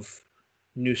of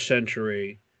New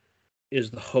Century is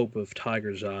the hope of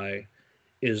Tiger's Eye,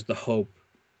 is the hope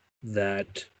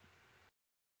that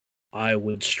I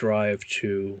would strive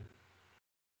to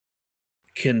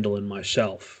kindle in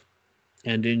myself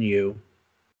and in you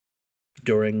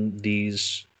during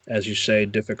these, as you say,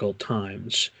 difficult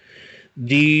times.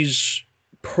 These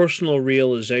personal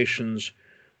realizations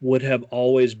would have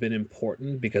always been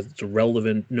important because it's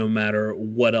relevant no matter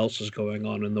what else is going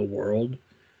on in the world.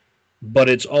 But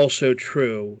it's also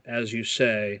true, as you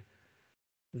say,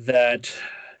 that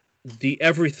the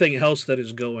everything else that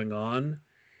is going on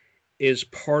is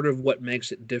part of what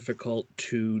makes it difficult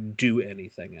to do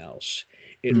anything else.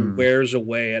 It wears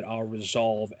away at our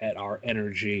resolve, at our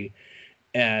energy,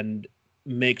 and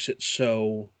makes it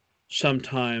so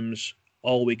sometimes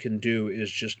all we can do is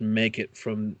just make it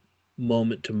from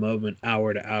moment to moment,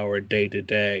 hour to hour, day to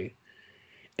day.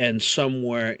 And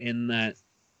somewhere in that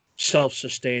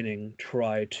self-sustaining,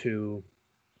 try to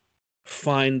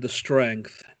find the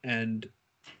strength and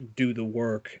do the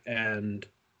work and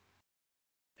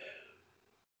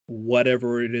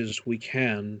whatever it is we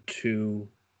can to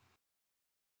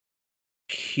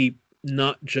keep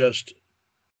not just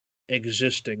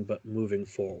existing but moving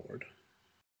forward.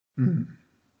 And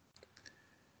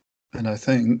I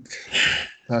think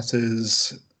that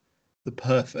is the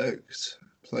perfect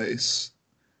place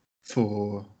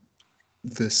for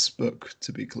this book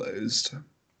to be closed.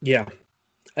 Yeah.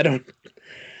 I don't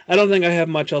think I have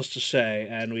much else to say,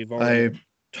 and we've already been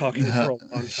talking for a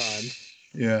long time.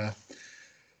 Yeah.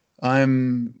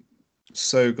 I'm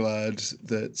so glad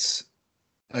that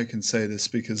I can say this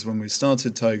because when we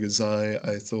started Tiger's Eye,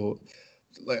 I thought,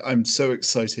 like, I'm so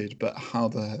excited, but how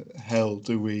the hell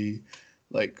do we,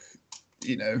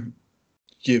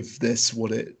 give this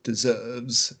what it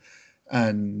deserves?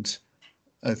 And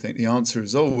I think the answer,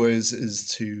 as always, is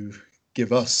to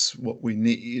give us what we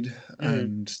need.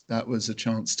 And that was a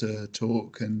chance to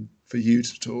talk and for you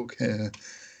to talk here.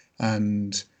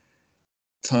 And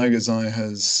Tiger's Eye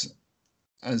has,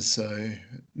 as I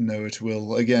know it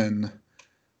will, again,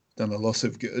 done a lot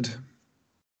of good.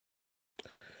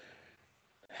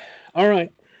 All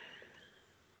right.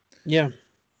 Yeah.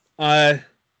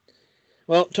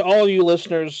 Well, to all you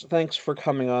listeners, thanks for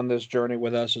coming on this journey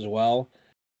with us as well.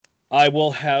 I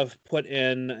will have put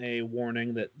in a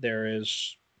warning that there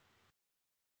is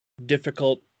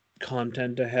difficult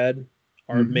content ahead,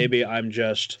 or maybe I'm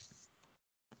just...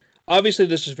 Obviously,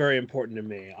 this is very important to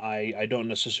me. I don't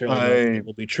necessarily know if it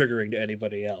will be triggering to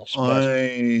anybody else. But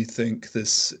I think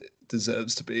this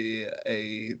deserves to be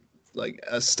a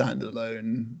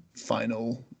standalone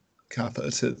final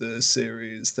kappa to the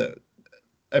series, that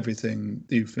everything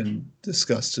you've been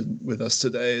discussed with us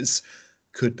today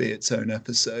could be its own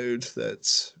episode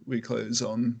that we close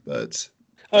on. But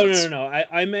no.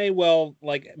 I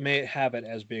may have it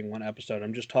as being one episode.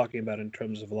 I'm just talking about in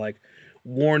terms of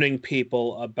warning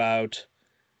people about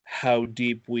how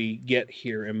deep we get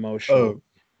here emotionally. Oh,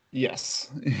 yes,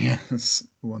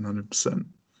 100%.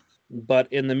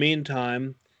 But in the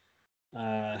meantime,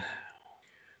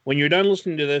 when you're done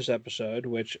listening to this episode,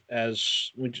 which,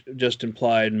 as we just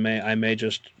implied, I may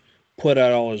just put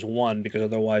out all as one because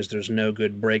otherwise there's no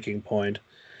good breaking point.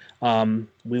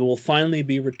 We will finally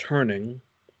be returning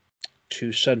to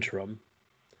Centrum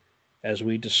as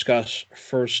we discuss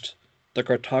first the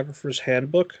Cartographer's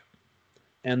Handbook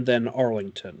and then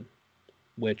Arlington,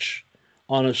 which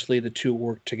honestly the two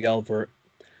work together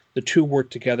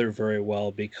very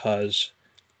well because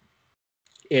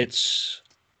it's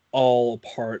all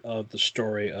part of the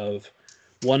story of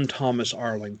one Thomas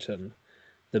Arlington,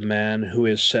 the man who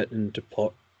has set into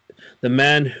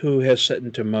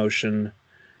motion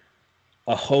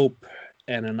a hope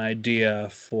and an idea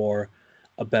for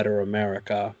a better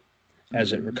America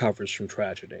as it recovers from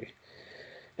tragedy.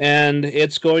 And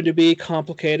it's going to be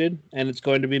complicated, and it's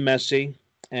going to be messy,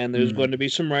 and there's going to be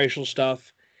some racial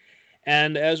stuff.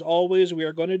 And as always, we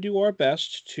are going to do our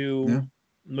best to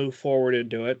move forward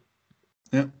into it.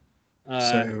 Yeah.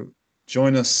 So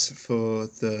join us for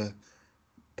the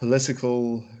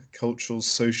political, cultural,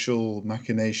 social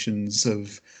machinations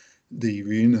of the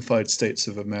reunified states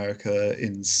of America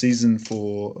in season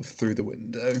 4 of Through the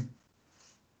Window.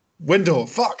 Window,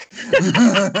 fuck!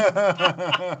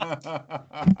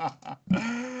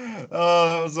 Oh,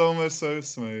 that was almost so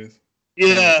smooth.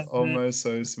 Yeah. Almost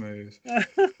so smooth.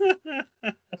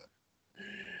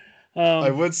 Um, I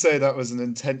would say that was an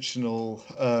intentional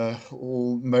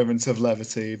moment of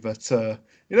levity, but you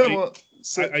know what?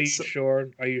 are you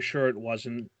sure? Are you sure it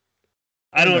wasn't?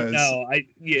 I Who don't knows? know.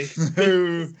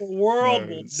 Who The world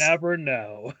will knows? never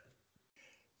know.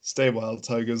 Stay wild,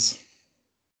 tigers.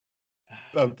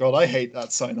 Oh god, I hate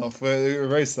that sign off. We'll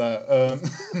erase that.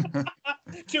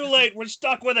 Too late. We're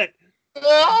stuck with it.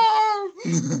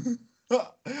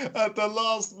 At the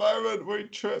last moment, we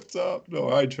tripped up.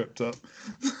 No, I tripped up.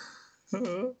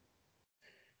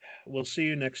 We'll see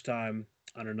you next time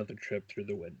on another trip through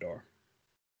the window.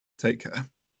 Take care.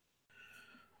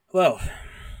 Well,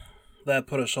 that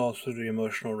put us all through the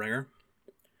emotional ringer.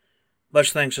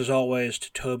 Much thanks as always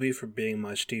to Toby for being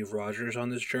my Steve Rogers on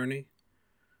this journey,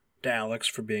 to Alex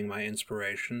for being my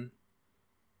inspiration,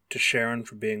 to Sharon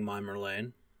for being my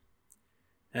Merlane,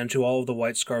 and to all of the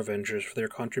White Scarvengers for their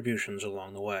contributions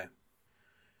along the way.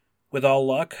 With all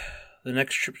luck, the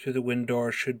next trip through the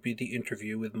Windor should be the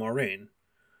interview with Maureen,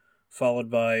 followed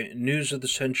by News of the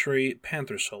Century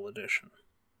Panther Soul Edition.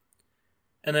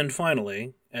 And then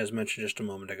finally, as mentioned just a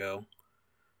moment ago,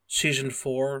 Season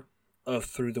 4 of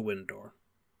Through the Windor.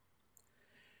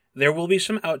 There will be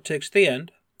some outtakes at the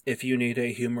end, if you need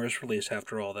a humorous release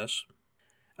after all this.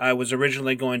 I was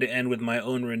originally going to end with my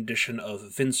own rendition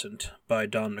of Vincent by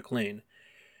Don McLean,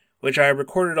 which I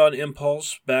recorded on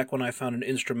impulse back when I found an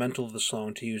instrumental of the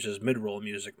song to use as mid-roll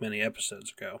music many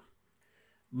episodes ago.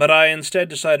 But I instead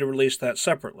decided to release that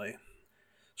separately,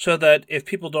 so that if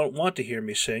people don't want to hear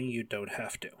me sing, you don't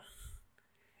have to.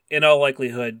 In all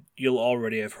likelihood, you'll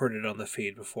already have heard it on the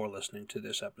feed before listening to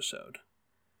this episode.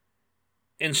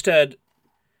 Instead,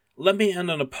 let me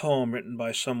end on a poem written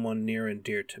by someone near and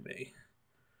dear to me.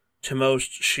 To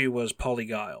most, she was Polly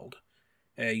Guild,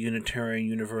 a Unitarian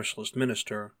Universalist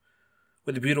minister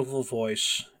with a beautiful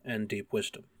voice and deep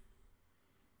wisdom.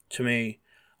 To me,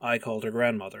 I called her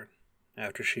grandmother,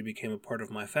 after she became a part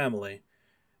of my family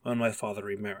when my father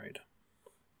remarried.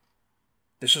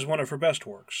 This is one of her best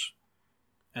works,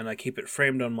 and I keep it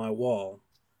framed on my wall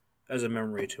as a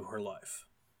memory to her life.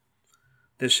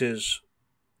 This is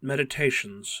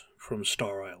Meditations from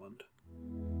Star Island.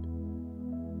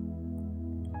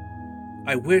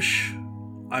 I wish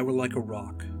I were like a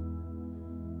rock,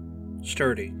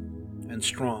 sturdy and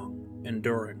strong,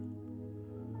 enduring,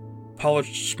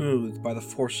 polished smooth by the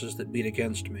forces that beat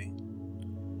against me,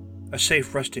 a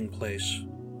safe resting place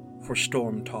for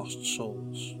storm-tossed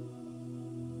souls.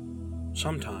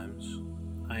 Sometimes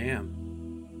I am.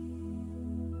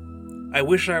 I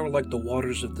wish I were like the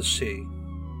waters of the sea,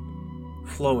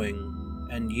 flowing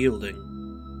and yielding,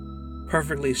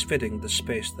 perfectly fitting the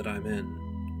space that I'm in,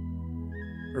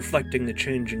 reflecting the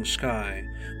changing sky,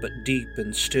 but deep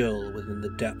and still within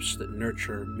the depths that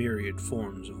nurture myriad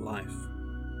forms of life.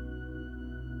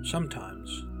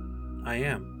 Sometimes I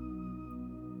am.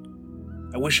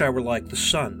 I wish I were like the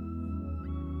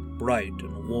sun, bright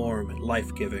and warm and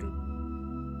life-giving,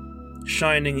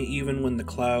 shining even when the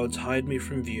clouds hide me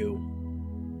from view,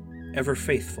 ever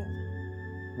faithful,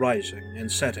 rising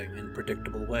and setting in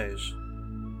predictable ways.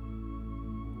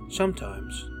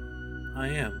 Sometimes I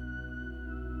am.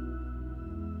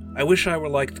 I wish I were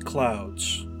like the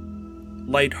clouds,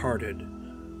 light-hearted,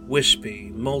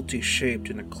 wispy, multi-shaped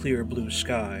in a clear blue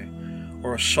sky,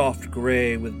 or a soft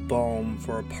gray with balm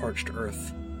for a parched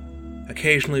earth,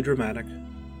 occasionally dramatic,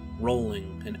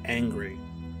 rolling and angry,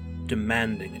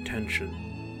 demanding attention.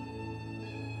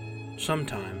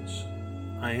 Sometimes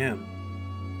I am.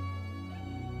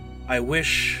 I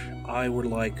wish I were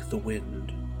like the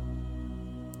wind,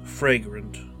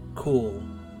 fragrant, cool,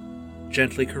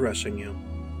 gently caressing you,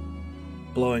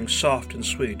 blowing soft and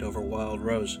sweet over wild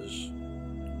roses,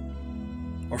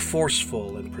 or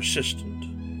forceful and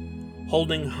persistent,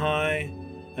 holding high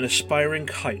an aspiring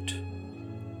kite,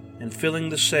 and filling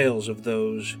the sails of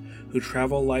those who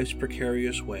travel life's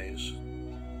precarious ways.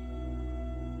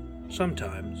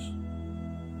 Sometimes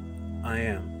I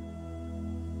am.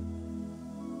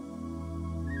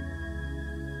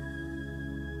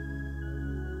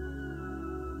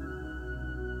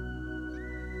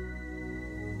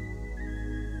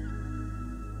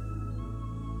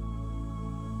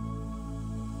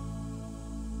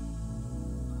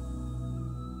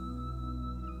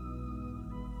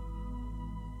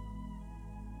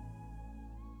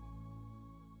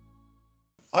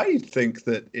 I think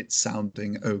that it's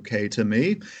sounding okay to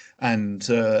me. And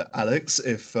Alex,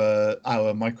 if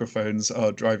our microphones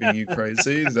are driving you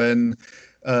crazy, then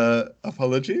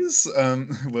apologies.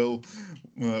 We'll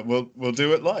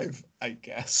do it live, I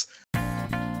guess.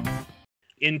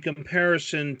 In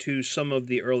comparison to some of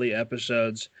the early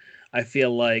episodes, I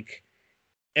feel like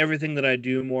everything that I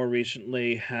do more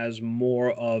recently has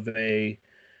more of a,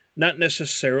 not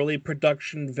necessarily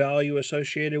production value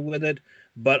associated with it,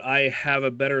 but I have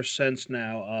a better sense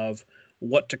now of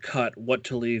what to cut, what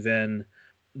to leave in,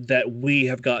 that we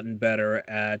have gotten better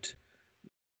at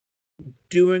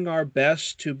doing our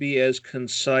best to be as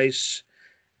concise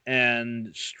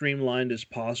and streamlined as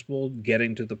possible,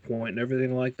 getting to the point and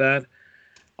everything like that.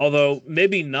 Although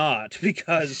maybe not,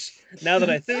 because now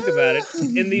that I think about it,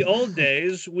 in the old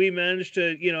days, we managed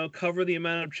to, cover the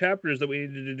amount of chapters that we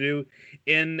needed to do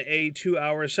in a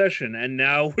 2-hour session. And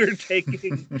now we're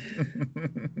taking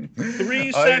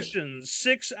 3 sessions,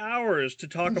 6 hours to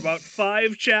talk about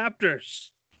 5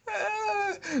 chapters.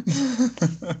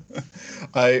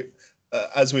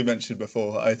 As we mentioned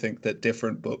before, I think that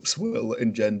different books will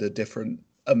engender different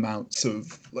amounts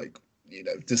of,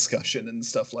 discussion and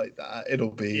stuff like that.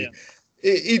 It'll be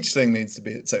each thing needs to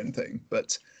be its own thing,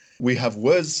 but we have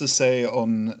words to say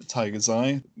on Tiger's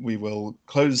Eye. We will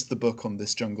close the book on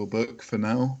this Jungle Book for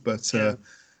now, but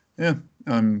I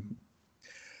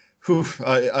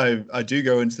do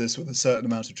go into this with a certain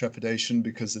amount of trepidation,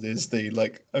 because it is the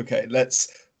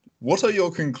what are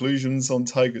your conclusions on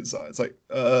Tiger's Eye? It's like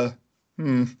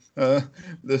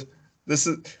this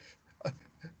is,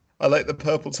 I like the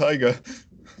purple tiger.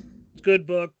 Good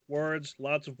book, words,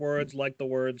 lots of words, like the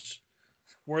words.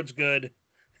 Words good.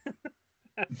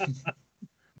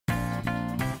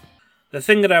 The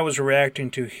thing that I was reacting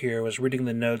to here was reading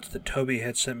the notes that Toby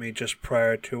had sent me just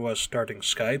prior to us starting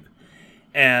Skype,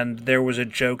 and there was a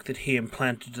joke that he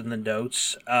implanted in the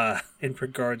notes in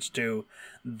regards to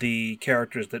the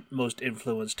characters that most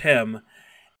influenced him.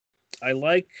 I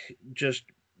like just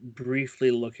briefly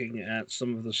looking at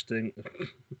some of the sting...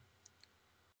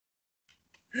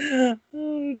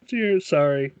 Oh dear,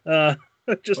 sorry. I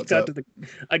got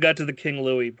to the King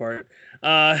Louis part.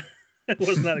 I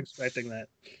was not expecting that.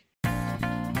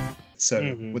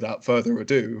 So, without further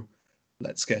ado,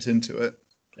 let's get into it.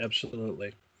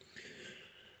 Absolutely.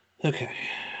 Okay.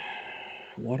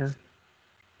 Water.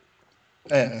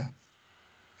 Air.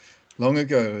 Long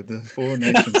ago, the 4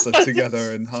 nations lived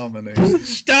together in harmony.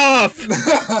 Stop!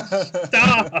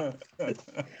 Stop!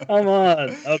 Come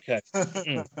on. Okay.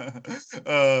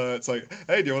 It's like,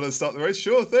 hey, do you want to start the race?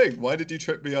 Sure thing. Why did you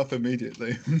trip me up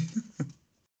immediately?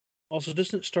 Also,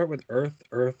 doesn't it start with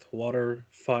earth, water,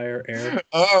 fire, air?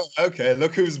 Oh, okay.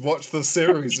 Look who's watched the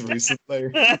series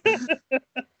recently.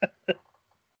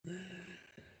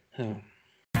 Oh.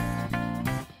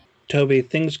 Toby,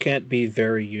 things can't be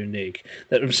very unique.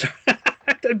 I'm sorry.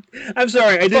 I'm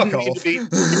sorry. I didn't mean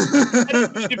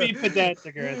to be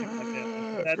pedantic or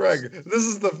anything like that. Greg, this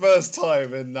is the first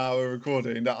time in our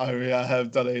recording that I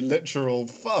have done a literal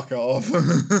fuck off.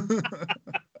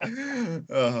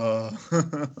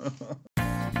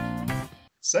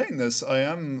 Saying this, I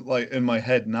am in my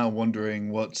head now wondering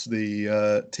what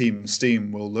the Team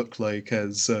Steam will look like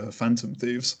as Phantom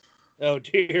Thieves. Oh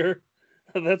dear.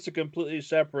 That's a completely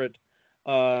separate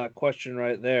question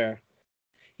right there.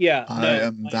 Yeah. I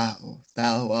am thou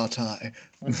art I.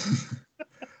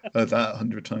 Heard that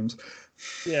 100 times.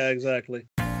 Yeah, exactly.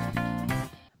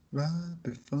 Right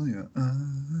before your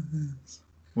eyes,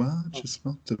 watch us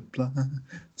multiply.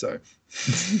 Sorry.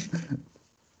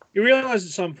 You realize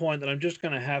at some point that I'm just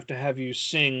going to have you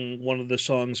sing one of the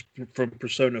songs from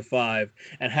Persona 5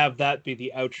 and have that be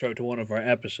the outro to one of our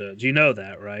episodes. You know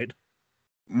that, right?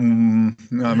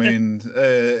 I mean,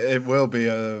 it will be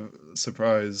a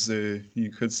surprise.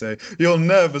 You could say, "You'll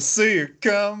never see it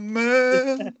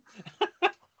coming."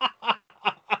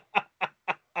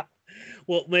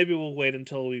 Well, maybe we'll wait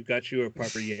until we've got you a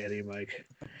proper Yeti mic.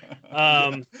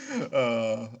 I'm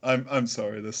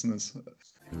sorry, listeners.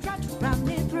 Try to run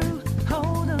me through.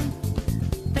 Hold on,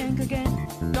 think again.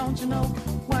 Don't you know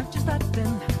what you're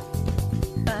starting?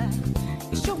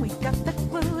 You sure we got that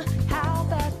clue? How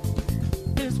bad?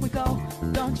 We go,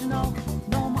 don't you know,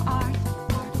 no more art.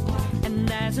 And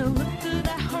as you look to the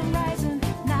horizon,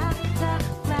 not a cloud,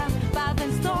 but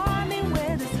then stormy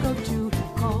weather's go too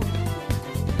cold.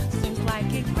 Seems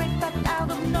like it break back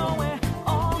out of nowhere,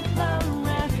 all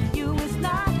around you is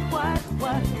not what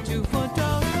to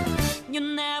foretold. You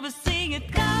never see it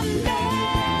coming.